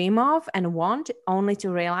dream of and want, only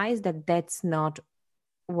to realize that that's not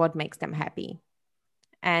what makes them happy.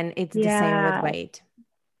 And it's the same with weight.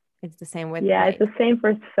 It's the same with weight. It's the same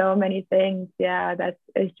for so many things. It's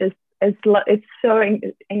so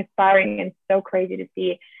inspiring and so crazy to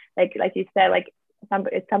see. Like you said, like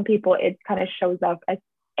some people, it kind of shows up as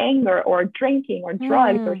anger or drinking or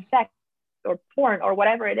drugs or sex or porn or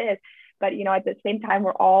whatever it is. But, at the same time,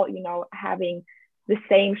 we're all, having the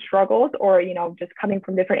same struggles or, just coming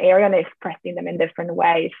from different areas and expressing them in different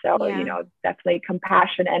ways. So, definitely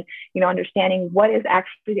compassion and, understanding what is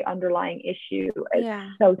actually the underlying issue is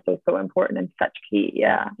so important and such key.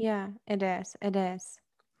 Yeah. Yeah, it is. It is.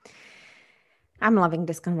 I'm loving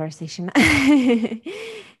this conversation.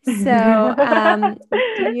 So,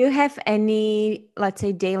 do you have any, let's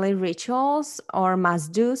say, daily rituals or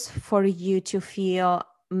must-dos for you to feel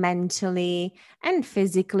mentally and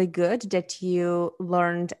physically good that you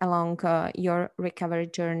learned along your recovery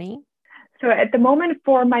journey? So at the moment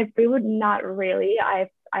for my food, not really. I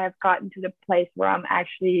have gotten to the place where I'm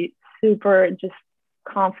actually super just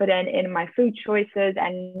confident in my food choices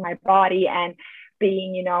and my body and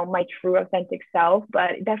being, my true authentic self.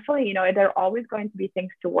 But definitely, there are always going to be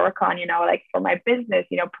things to work on, like for my business,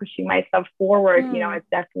 pushing myself forward, it's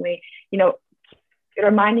definitely,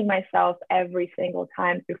 reminding myself every single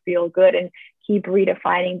time to feel good and keep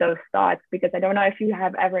redefining those thoughts. Because I don't know if you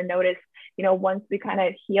have ever noticed, once we kind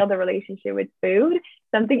of heal the relationship with food,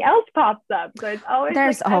 something else pops up. So it's always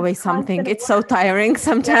there's always something. It's so tiring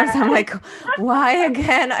sometimes. I'm like, why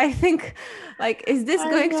again? I think like, is this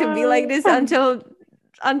going to be like this until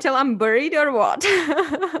I'm buried or what?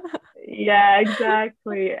 Yeah,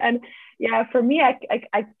 exactly. And for me,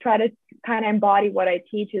 I try to kind of embody what I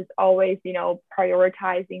teach is always,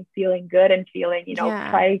 prioritizing feeling good and feeling,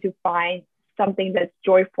 trying to find something that's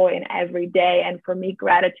joyful in every day. And for me,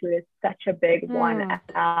 gratitude is such a big one.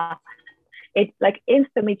 It like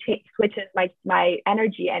instantly switches my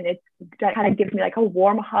energy, and it kind of gives me like a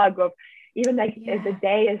warm hug of even like if the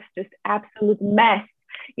day is just absolute mess,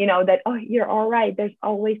 that, oh, you're all right. There's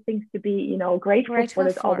always things to be, grateful for.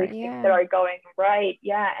 There's always things that are going right.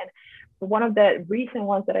 Yeah. And one of the recent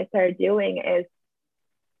ones that I started doing is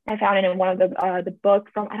I found it in one of the book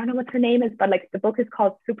from, I don't know what her name is, but like the book is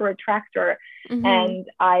called Super Attractor. And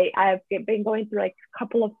I've been going through like a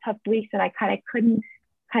couple of tough weeks and I kind of couldn't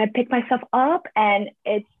kind of pick myself up. And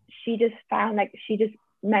she just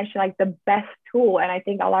mentioned like the best tool. And I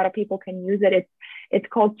think a lot of people can use it. It's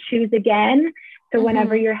called Choose Again. So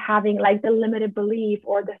whenever you're having like the limited belief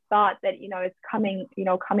or the thought that, is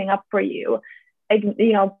coming up for you,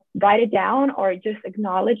 write it down or just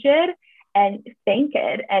acknowledge it and thank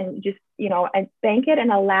it and just, and thank it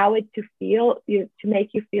and allow it to make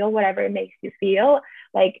you feel whatever it makes you feel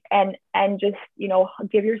like, and just,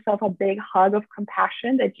 give yourself a big hug of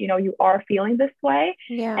compassion that, you are feeling this way.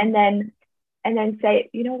 Yeah. And then say,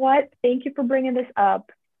 you know what, thank you for bringing this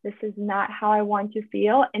up. This is not how I want to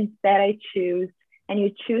feel. Instead, I choose, and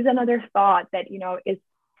you choose another thought that, is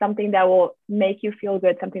something that will make you feel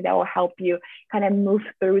good, something that will help you kind of move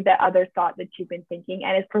through the other thought that you've been thinking.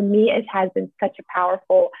 And for me, it has been such a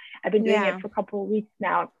powerful, I've been doing it for a couple of weeks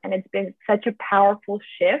now, and it's been such a powerful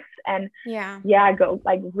shift. And go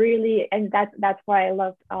like really, and that's why I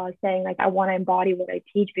love saying like, I want to embody what I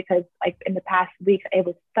teach, because like in the past weeks, it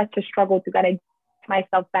was such a struggle to kind of get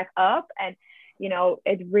myself back up. And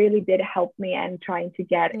it really did help me and trying to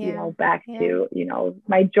get, back to,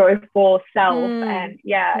 my joyful self. And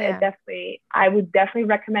I would definitely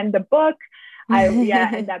recommend the book. And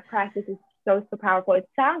that practice is so powerful. It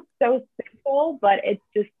sounds so simple, but it's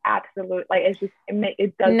just absolute, like, it's just,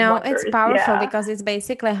 it does wonders. It's powerful because it's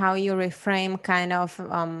basically how you reframe kind of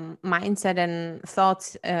mindset and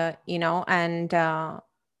thoughts, and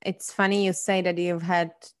it's funny you say that you've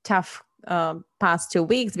had tough past 2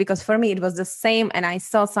 weeks, because for me it was the same. And I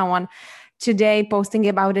saw someone today posting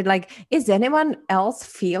about it, like, is anyone else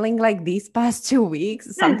feeling like these past 2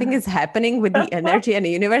 weeks something is happening with the energy and the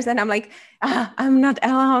universe? And I'm like, I'm not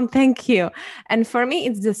alone, thank you. And for me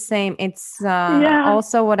it's the same. It's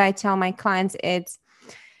also what I tell my clients. It's,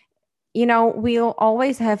 we'll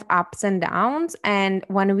always have ups and downs, and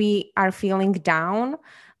when we are feeling down,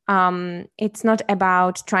 it's not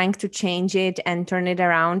about trying to change it and turn it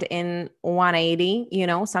around in 180.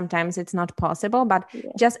 Sometimes it's not possible, but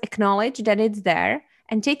just acknowledge that it's there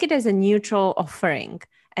and take it as a neutral offering.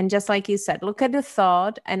 And just like you said, look at the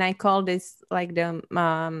thought, and I call this like the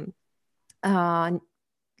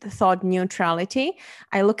thought neutrality.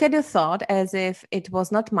 I look at the thought as if it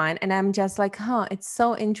was not mine, and I'm just like, it's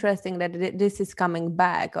so interesting that this is coming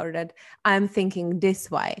back, or that I'm thinking this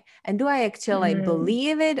way. And do I actually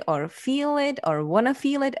believe it or feel it or want to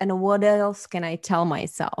feel it? And what else can I tell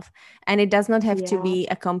myself? And it does not have to be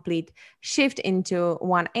a complete shift into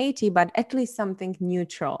 180, but at least something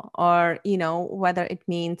neutral, or, whether it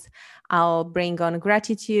means I'll bring on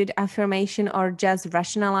gratitude affirmation or just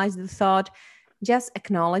rationalize the thought. Just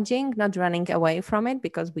acknowledging, not running away from it,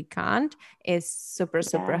 because we can't, is super,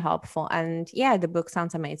 super helpful. And the book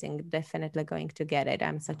sounds amazing. Definitely going to get it.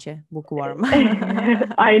 I'm such a bookworm.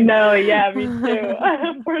 I know. Yeah, me too.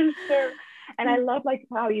 For sure. And I love like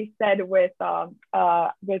how you said with kind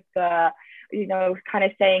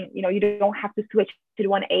of saying, you don't have to switch to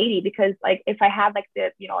 180, because like if I have like the,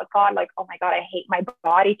 a thought like, oh my God, I hate my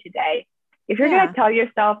body today. If you're going to tell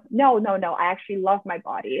yourself, no, I actually love my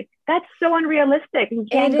body, that's so unrealistic. You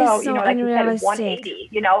can't go, like you said, 180,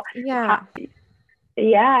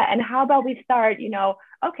 And how about we start,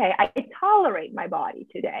 okay, I tolerate my body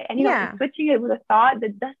today. And, switching it with a thought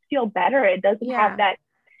that does feel better. It doesn't have that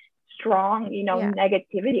strong,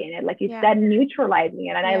 negativity in it. Like you said, neutralizing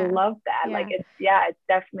it. And I love that. Like, it's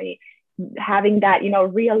definitely having that,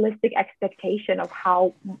 realistic expectation of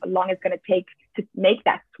how long it's going to take to make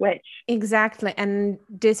that switch. Exactly. And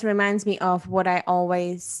this reminds me of what I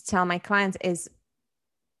always tell my clients is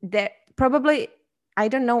that probably, I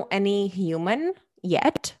don't know any human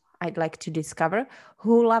yet, I'd like to discover,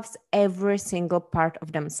 who loves every single part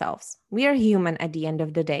of themselves. We are human at the end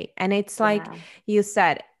of the day. And it's like you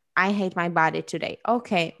said, I hate my body today.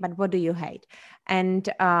 Okay, but what do you hate? And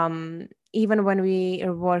even when we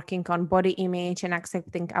are working on body image and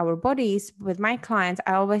accepting our bodies with my clients,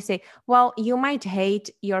 I always say, well, you might hate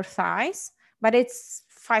your thighs, but it's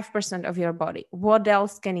 5% of your body. What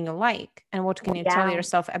else can you like? And what can you tell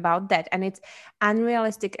yourself about that? And it's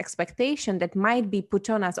unrealistic expectation that might be put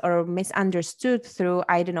on us or misunderstood through,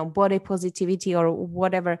 I don't know, body positivity or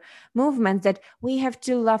whatever movements, that we have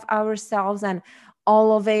to love ourselves and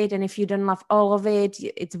all of it. And if you don't love all of it,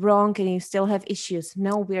 it's wrong and you still have issues.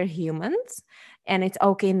 No, we're humans and it's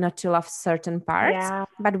okay not to love certain parts,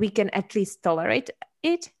 but we can at least tolerate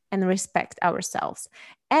it and respect ourselves.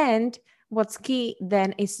 And what's key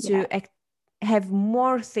then is to have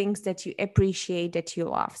more things that you appreciate, that you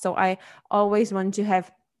love. So I always want to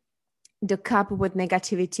have the cup with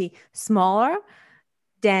negativity smaller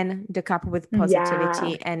than the cup with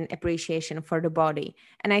positivity and appreciation for the body.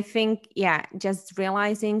 And I think, just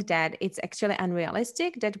realizing that it's actually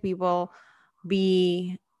unrealistic that we will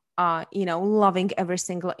be, loving every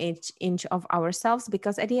single inch of ourselves,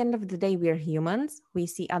 because at the end of the day, we're humans. We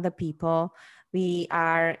see other people. We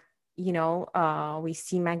are, we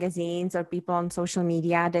see magazines or people on social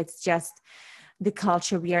media. That's just the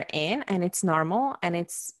culture we are in, and it's normal, and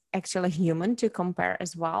it's actually human to compare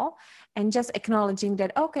as well. And just acknowledging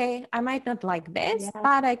that, okay, I might not like this,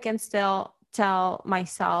 but I can still tell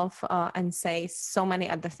myself and say so many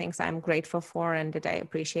other things I'm grateful for and that I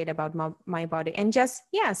appreciate about my body. And just,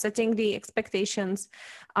 setting the expectations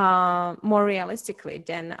more realistically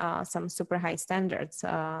than some super high standards.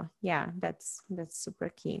 That's super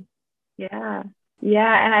key.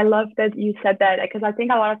 Yeah, and I love that you said that, because I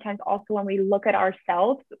think a lot of times also when we look at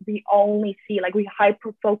ourselves, we only see, like, we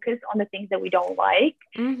hyper focus on the things that we don't like.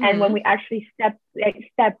 And when we actually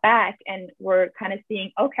step back and we're kind of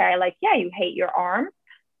seeing, okay, like, you hate your arm,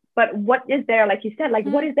 but what is there, like you said, like,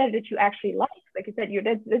 what is there that you actually like? Like you said,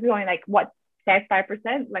 this is only like what,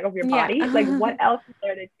 5% like of your body. Like, what else is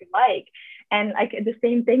there that you like? And like the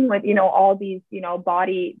same thing with, all these,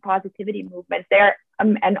 body positivity movements there,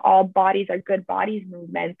 and all bodies are good bodies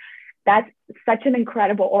movement. That's such an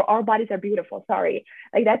incredible, or our bodies are beautiful, sorry.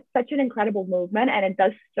 Like, that's such an incredible movement, and it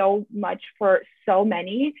does so much for so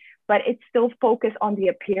many, but it's still focused on the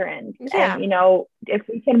appearance. And, if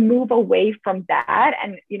we can move away from that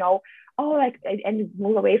and, and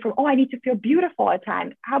move away from, I need to feel beautiful all the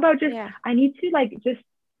time. How about just, I need to like, just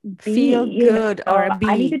be, feel good or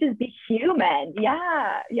I need to be. just be human.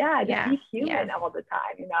 Yeah, just Yeah, be yeah, human all the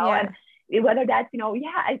time, yeah, and whether that's,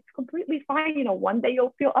 yeah, it's completely fine. One day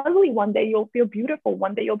you'll feel ugly, one day you'll feel beautiful,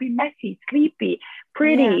 one day you'll be messy, sleepy, yeah,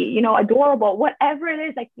 pretty, adorable, whatever it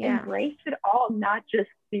is, like yeah, embrace it all, not just,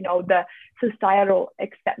 the societal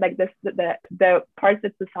accept, like this, the parts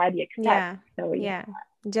that society accepts. yeah, So yeah. yeah.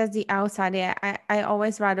 Just the outside. Yeah, I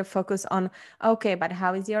always rather focus on, okay, but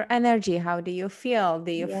how is your energy? How do you feel?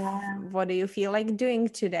 Yeah. What do you feel like doing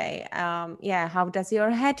today? Yeah, how does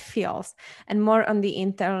your head feels? And more on the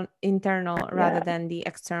internal rather Yeah. than the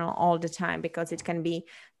external all the time, because it can be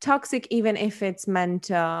toxic even if it's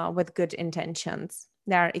meant with good intentions.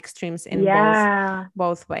 There are extremes in Yeah.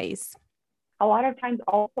 both ways. A lot of times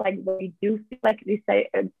also, like when we do feel like we say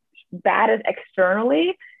bad as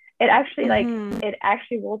externally, Mm-hmm. it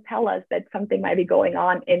actually will tell us that something might be going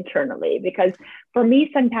on internally. Because for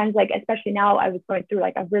me sometimes, like especially now, I was going through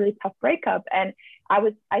like a really tough breakup, and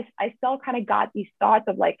I still kind of got these thoughts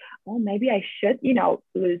of like, oh, maybe I should,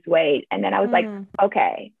 lose weight. And then I was like, Mm.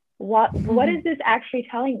 okay, what is this actually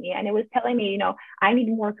telling me? And it was telling me, I need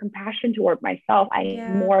more compassion toward myself, I need Yeah.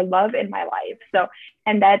 more love in my life. So,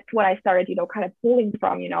 and that's what I started, kind of pulling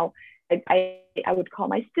from, I would call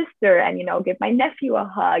my sister and, give my nephew a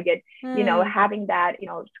hug, and, Mm. having that,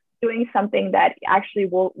 doing something that actually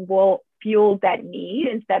will fuel that need,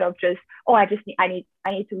 instead of just, oh, I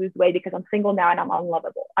need to lose weight because I'm single now and I'm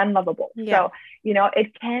unlovable. Yeah. So,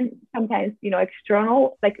 it can sometimes,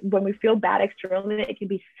 external, like when we feel bad externally, it can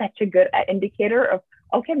be such a good indicator of,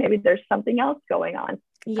 okay, maybe there's something else going on,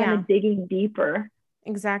 kind Yeah. of digging deeper.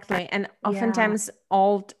 Exactly. And Yeah. oftentimes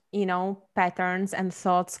old, patterns and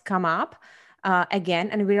thoughts come up again,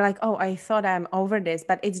 and we're like, oh, I thought I'm over this,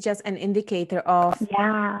 but it's just an indicator of,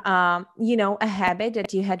 Yeah. a habit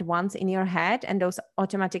that you had once in your head. And those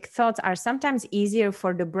automatic thoughts are sometimes easier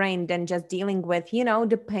for the brain than just dealing with,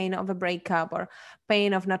 the pain of a breakup or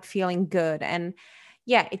pain of not feeling good. And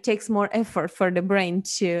yeah, it takes more effort for the brain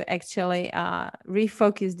to actually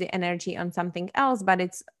refocus the energy on something else, but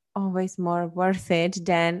it's always more worth it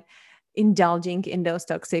than indulging in those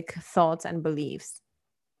toxic thoughts and beliefs.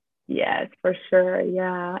 Yes, for sure.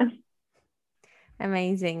 Yeah.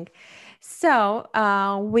 Amazing. So,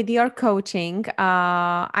 with your coaching,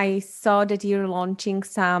 I saw that you're launching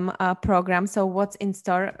some programs. So, what's in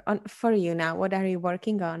store for you now? What are you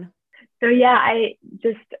working on? So yeah, I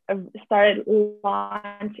just started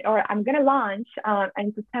launch, or I'm gonna launch on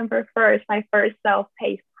September 1st, my first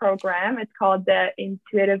self-paced program. It's called the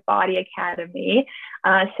Intuitive Body Academy.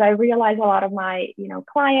 So I realize a lot of my,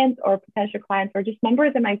 clients or potential clients or just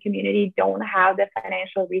members in my community don't have the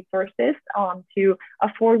financial resources to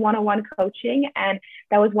afford one-on-one coaching, and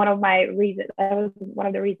that was one of my reasons. That was one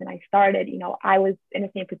of the reasons I started. I was in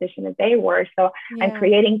the same position as they were, so I'm Yeah.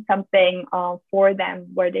 creating something for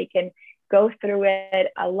them where they can go through it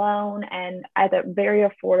alone and at a very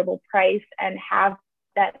affordable price, and have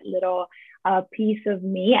that little piece of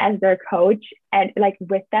me as their coach, and like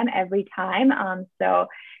with them every time. So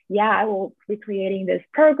yeah, I will be creating this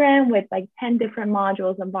program with like 10 different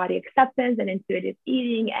modules on body acceptance and intuitive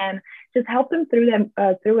eating, and just help them through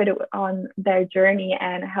it on their journey,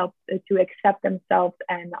 and help to accept themselves,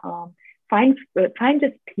 and find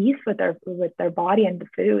just peace with their body and the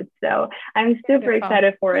food. So I'm super Beautiful.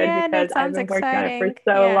 excited for it Yeah, because that I've sounds been working on it for exciting.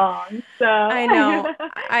 so Yeah. long. So I know.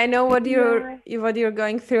 I know yeah. what you're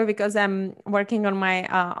going through, because I'm working on my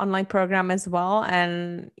online program as well.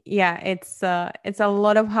 And yeah, it's a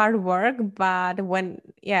lot of hard work, but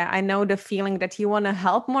I know the feeling that you want to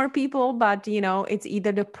help more people, but it's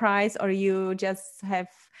either the price or you just have,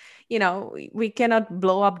 we cannot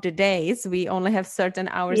blow up the days. We only have certain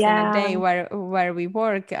hours in a day Yeah. where we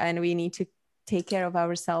work, and we need to take care of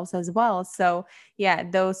ourselves as well. So yeah,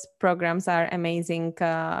 those programs are amazing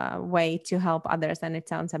way to help others, and it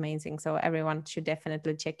sounds amazing. So everyone should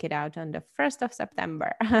definitely check it out on the 1st of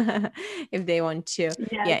September if they want to,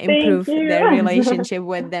 Yeah. Thank improve their you. relationship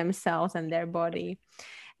with themselves and their body.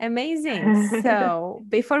 Amazing. So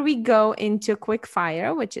before we go into quick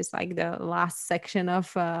fire, which is like the last section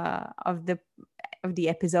of the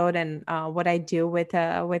episode, and what I do with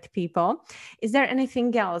people, is there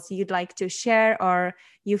anything else you'd like to share, or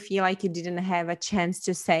you feel like you didn't have a chance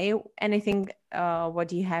to say anything? What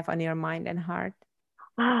do you have on your mind and heart?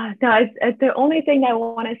 No, it's the only thing I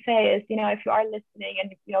want to say is, if you are listening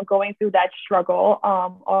and, going through that struggle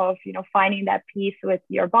of, finding that peace with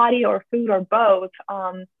your body or food or both,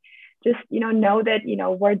 just, know that,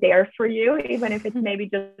 we're there for you, even if it's maybe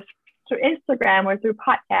just through Instagram or through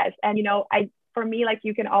podcasts. And, for me, like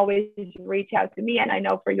you can always reach out to me, and I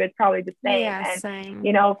know for you it's probably the same. Yeah, And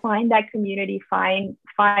same. find that community, find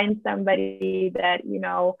somebody that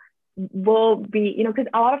will be, because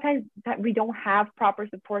a lot of times that we don't have proper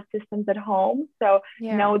support systems at home. So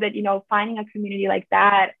know that finding a community like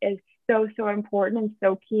that is so important and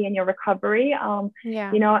so key in your recovery. And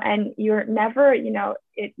you're never,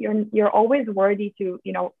 you're always worthy to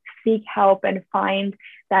seek help and find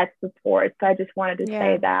that support. So I just wanted to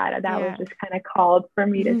say that was just kind of called for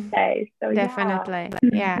me to say. So definitely.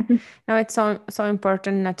 No, it's so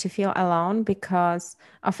important not to feel alone, because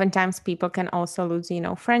oftentimes people can also lose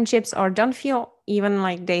friendships, or don't feel even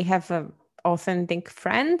like they have authentic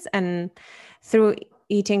friends, and through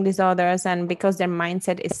eating disorders, and because their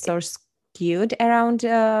mindset is so skewed around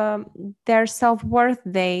their self-worth,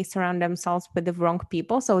 they surround themselves with the wrong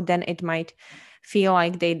people. So then it might feel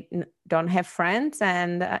like they don't have friends.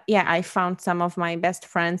 And I found some of my best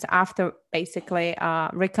friends after basically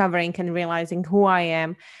recovering and realizing who I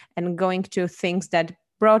am, and going to things that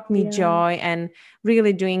brought me joy, and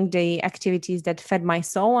really doing the activities that fed my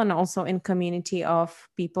soul, and also in community of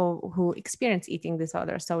people who experience eating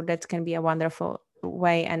disorder. So that can be a wonderful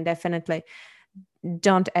way. And definitely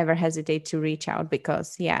don't ever hesitate to reach out,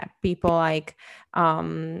 because people like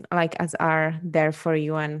us are there for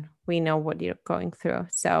you, and we know what you're going through.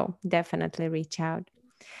 So definitely reach out.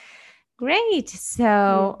 Great.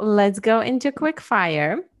 So let's go into quick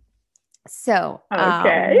fire. So what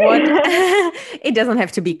it doesn't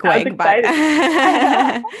have to be quick, but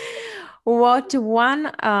what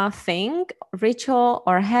one thing, ritual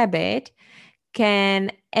or habit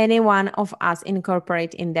can any one of us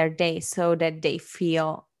incorporate in their day so that they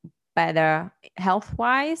feel better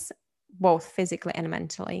health-wise, both physically and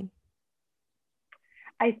mentally?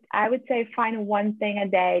 I would say find one thing a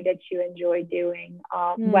day that you enjoy doing,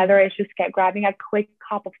 whether it's just grabbing a quick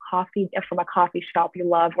cup of coffee from a coffee shop you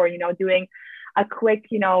love, or, doing a quick,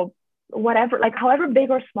 whatever, like however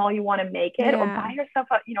big or small you want to make it, or buy yourself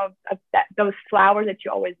those flowers that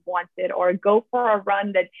you always wanted, or go for a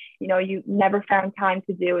run that you never found time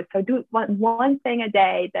to do. So do one thing a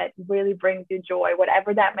day that really brings you joy,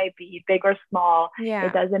 whatever that may be, big or small.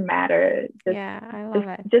 It doesn't matter. I love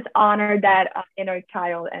it. Just honor that inner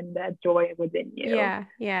child and that joy within you.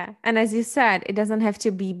 And as you said, it doesn't have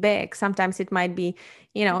to be big. Sometimes it might be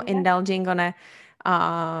indulging on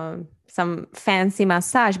a some fancy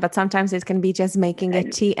massage, but sometimes it can be just making a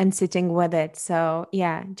tea and sitting with it. So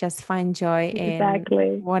just find joy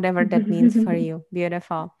in whatever that means for you.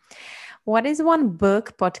 Beautiful. What is one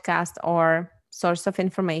book, podcast, or source of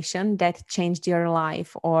information that changed your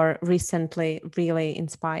life or recently really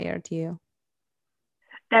inspired you?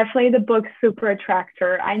 Definitely the book Super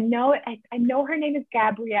Attractor. I know her name is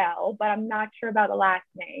Gabrielle, but I'm not sure about the last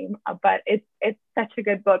name. But it's such a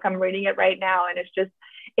good book. I'm reading it right now, and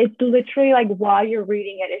it's literally like while you're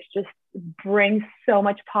reading it, it just brings so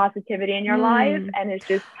much positivity in your life, and it's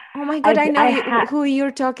just. Oh my God! I know who you're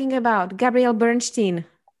talking about, Gabrielle Bernstein.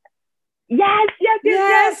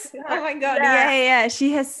 Yes. Oh my God. Yeah.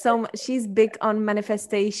 She has so much. She's big on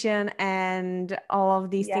manifestation and all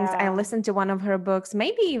of these things. I listened to one of her books,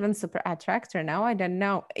 maybe even Super Attractor now. I don't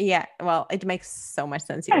know. Yeah. Well, it makes so much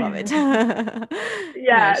sense. You love it. No,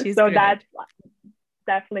 so great. That's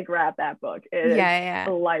definitely grab that book. It is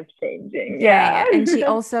life-changing. And she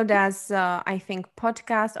also does, I think,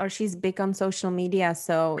 podcasts, or she's big on social media.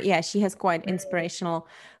 So she has quite inspirational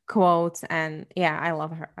quotes, and I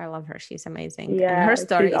love her. She's amazing. And her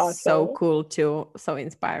story is so cool too, so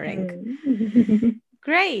inspiring.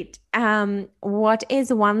 Great. What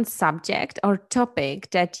is one subject or topic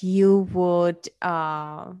that you would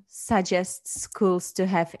suggest schools to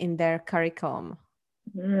have in their curriculum?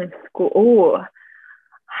 School.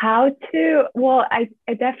 I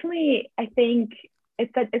think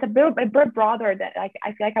it's a bit broader that I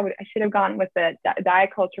feel like I should have gone with the diet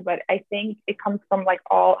culture, but I think it comes from like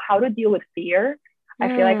how to deal with fear. I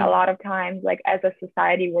feel like a lot of times, like as a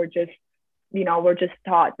society, we're just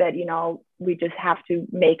taught that, we just have to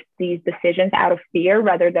make these decisions out of fear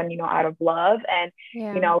rather than, out of love, and,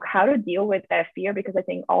 how to deal with that fear. Because I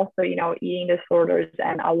think also, eating disorders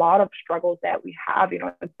and a lot of struggles that we have,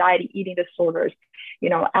 anxiety, eating disorders,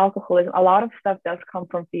 alcoholism, a lot of stuff does come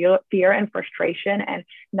from fear and frustration, and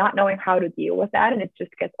not knowing how to deal with that. And it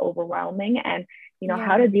just gets overwhelming. And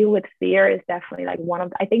how to deal with fear is definitely like one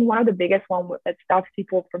of the biggest one that stops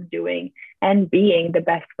people from doing and being the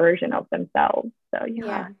best version of themselves. So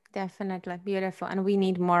definitely. Beautiful. And we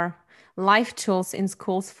need more life tools in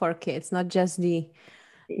schools for kids, not just the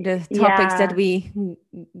topics that we,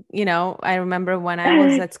 I remember when I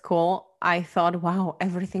was at school, I thought, wow,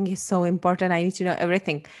 everything is so important. I need to know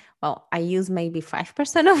everything. well, I use maybe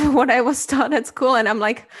 5% of what I was taught at school. And I'm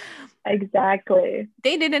like, exactly.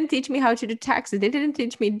 they didn't teach me how to do taxes. They didn't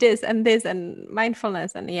teach me this and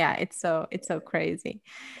mindfulness. And yeah, it's so crazy.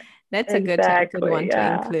 That's a good Exactly. one to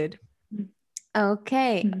Yeah. include.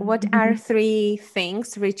 Okay. What are 3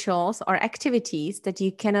 things, rituals, or activities that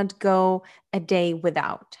you cannot go a day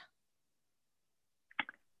without?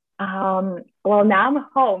 Well, now I'm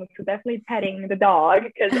home, so definitely petting the dog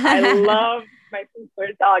because I love my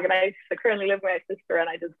sister's dog, and I currently live with my sister,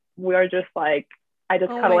 and we're just like, I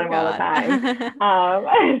just Oh cuddle my him all the God.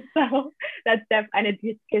 time. So that's and it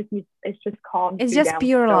just gives me, it just calms It's you just down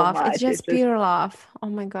pure so love. It's much. It's just just, pure love. Oh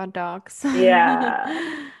my God, dogs.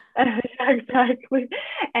 yeah. Exactly.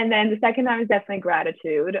 And then the second time is definitely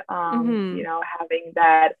gratitude. Mm-hmm. You know, having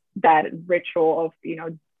that ritual of, you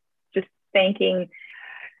know, just thanking,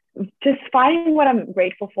 just finding what I'm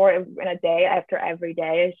grateful for in a day after every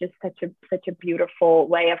day is just such a beautiful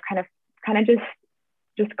way of kind of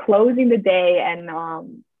just closing the day,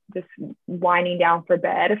 and just winding down for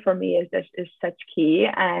bed for me is such key.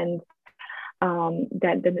 And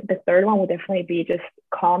then the third one would definitely be just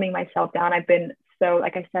calming myself down. I've been so,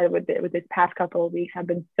 like I said, with this past couple of weeks, I've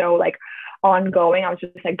been so like ongoing. I was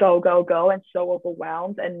just like go go go and so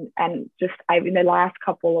overwhelmed, and just I in the last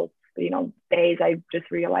couple of, you know, days, I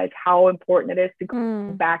just realized how important it is to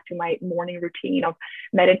go back to my morning routine of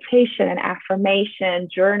meditation and affirmation,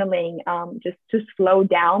 journaling, just to slow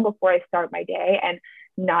down before I start my day and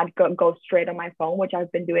not go straight on my phone, which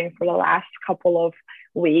I've been doing for the last couple of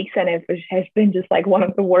weeks, and it has been just like one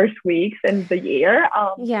of the worst weeks in the year.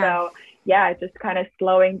 Yeah. So yeah, just kind of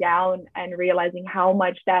slowing down and realizing how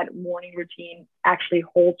much that morning routine actually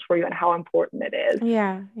holds for you and how important it is.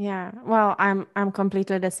 Yeah, yeah. Well, I'm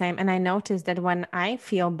completely the same. And I noticed that when I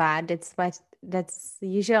feel bad, that's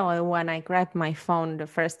usually when I grab my phone the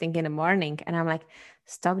first thing in the morning and I'm like,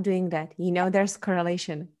 stop doing that. You know, there's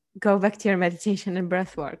correlation. Go back to your meditation and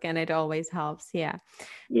breath work, and it always helps. Yeah.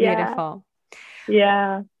 Yeah, Beautiful.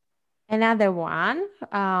 yeah. Another one,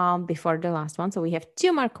 before the last one. So we have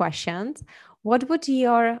 2 more questions. What would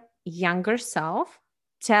your younger self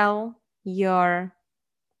tell your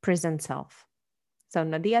present self? So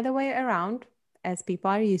not the other way around, as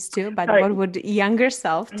people are used to, but what Sorry. would younger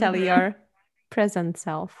self tell Mm-hmm. your present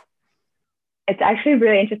self? It's actually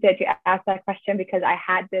really interesting that you asked that question, because I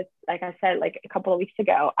had this, like I said, like a couple of weeks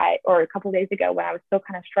ago, or a couple of days ago, when I was still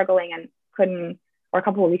kind of struggling and couldn't, or a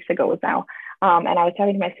couple of weeks ago was now. And I was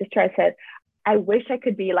talking to my sister. I said, I wish I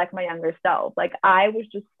could be like my younger self. Like I was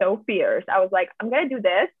just so fierce. I was like, I'm gonna do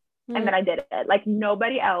this, and then I did it. Like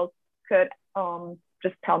nobody else could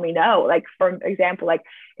just tell me no. Like for example, like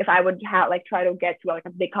if I would have like try to get to like a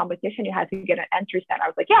big competition, you had to get an entry stand. I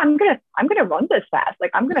was like, yeah, I'm gonna run this fast.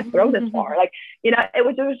 Like I'm gonna throw this far. Like, you know,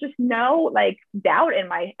 there was just no like doubt in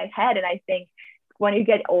my head. And I think when you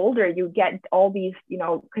get older, you get all these, you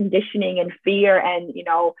know, conditioning and fear and, you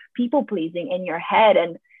know, people pleasing in your head.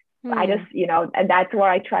 And I just, you know, and that's where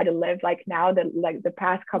I try to live like now, the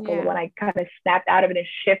past couple Yeah. when I kind of snapped out of it and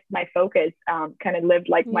shift my focus, kind of lived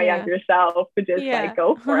like my Yeah. younger self to just like Yeah.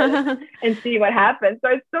 go for it and see what happens.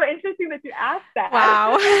 So it's so interesting that you asked that.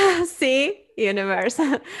 Wow. See, universe.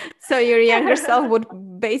 So your younger self would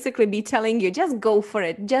basically be telling you, just go for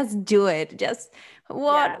it. Just do it. Just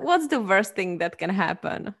Yeah, what's the worst thing that can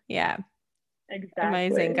happen? Yeah.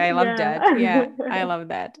 Amazing. exactly. I love that. Yeah. Yeah, I love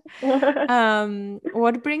that.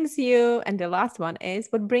 What brings you, and the last one is,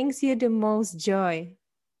 what brings you the most joy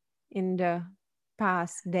in the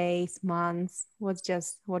past days, months?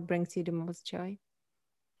 What brings you the most joy?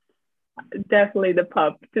 Definitely the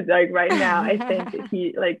pup. To like right now, I think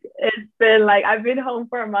he like it's been like I've been home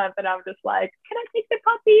for a month and I'm just like, can I take the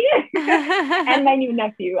puppy? And my new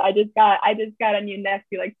nephew. I just got a new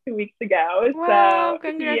nephew like 2 weeks ago. Wow, So he like,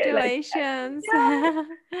 congratulations. yeah,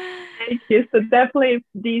 thank you. So definitely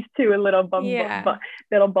these two Yeah.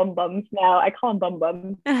 little bum bums now. I call them bum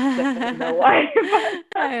bums. I don't know why,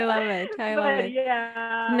 I love it. I love but it.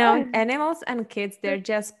 yeah. No, animals and kids, they're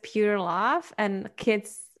just pure love. And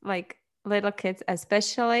kids, like little kids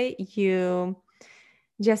especially, you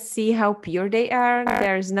just see how pure they are.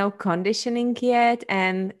 There's no conditioning yet.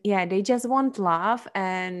 And yeah, they just want love.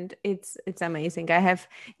 And it's amazing. I have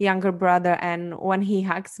younger brother, and when he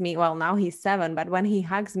hugs me, well, now he's 7, but when he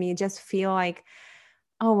hugs me, you just feel like,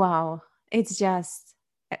 oh wow, it's just,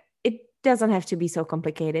 it doesn't have to be so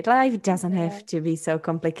complicated. Life doesn't Yeah. have to be so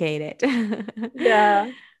complicated.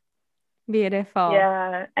 Yeah. Beautiful.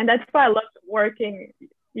 Yeah, and that's why I love working.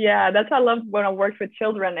 Yeah, that's why I love when I worked with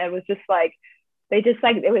children. It was just like they just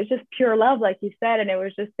like it was just pure love, like you said, and it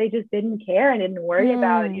was just they just didn't care and didn't worry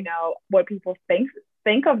about, you Hmm. know, what people think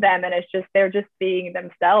think of them, and it's just they're just being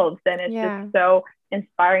themselves, and it's just so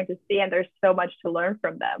inspiring to see, and there's so much to learn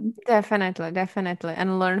from them. Definitely, definitely.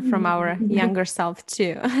 And learn from our younger self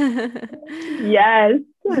too. Yes.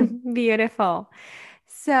 Beautiful.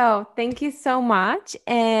 So thank you so much.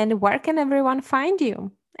 And where can everyone find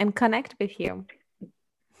you and connect with you?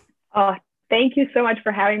 Oh, thank you so much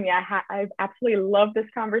for having me. I absolutely love this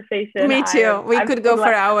conversation. Me too. We could go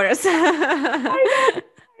for hours. I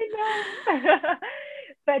know.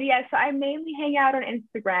 But yeah, so I mainly hang out on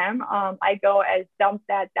Instagram. I go as Dump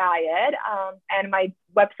That Diet, and my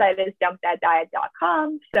website is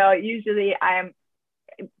dumpthatdiet.com. So usually I'm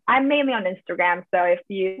mainly on Instagram. So if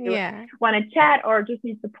you want to chat or just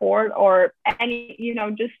need support or any,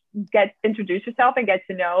 just introduce yourself and get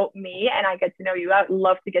to know me, and I get to know you. I would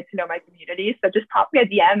love to get to know my community. So just pop me a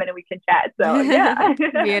DM and we can chat. So yeah.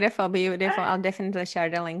 Beautiful, beautiful. I'll definitely share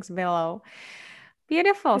the links below.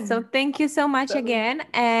 Beautiful. So thank you so much again.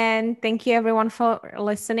 And thank you everyone for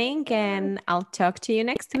listening. And I'll talk to you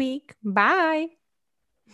next week. Bye.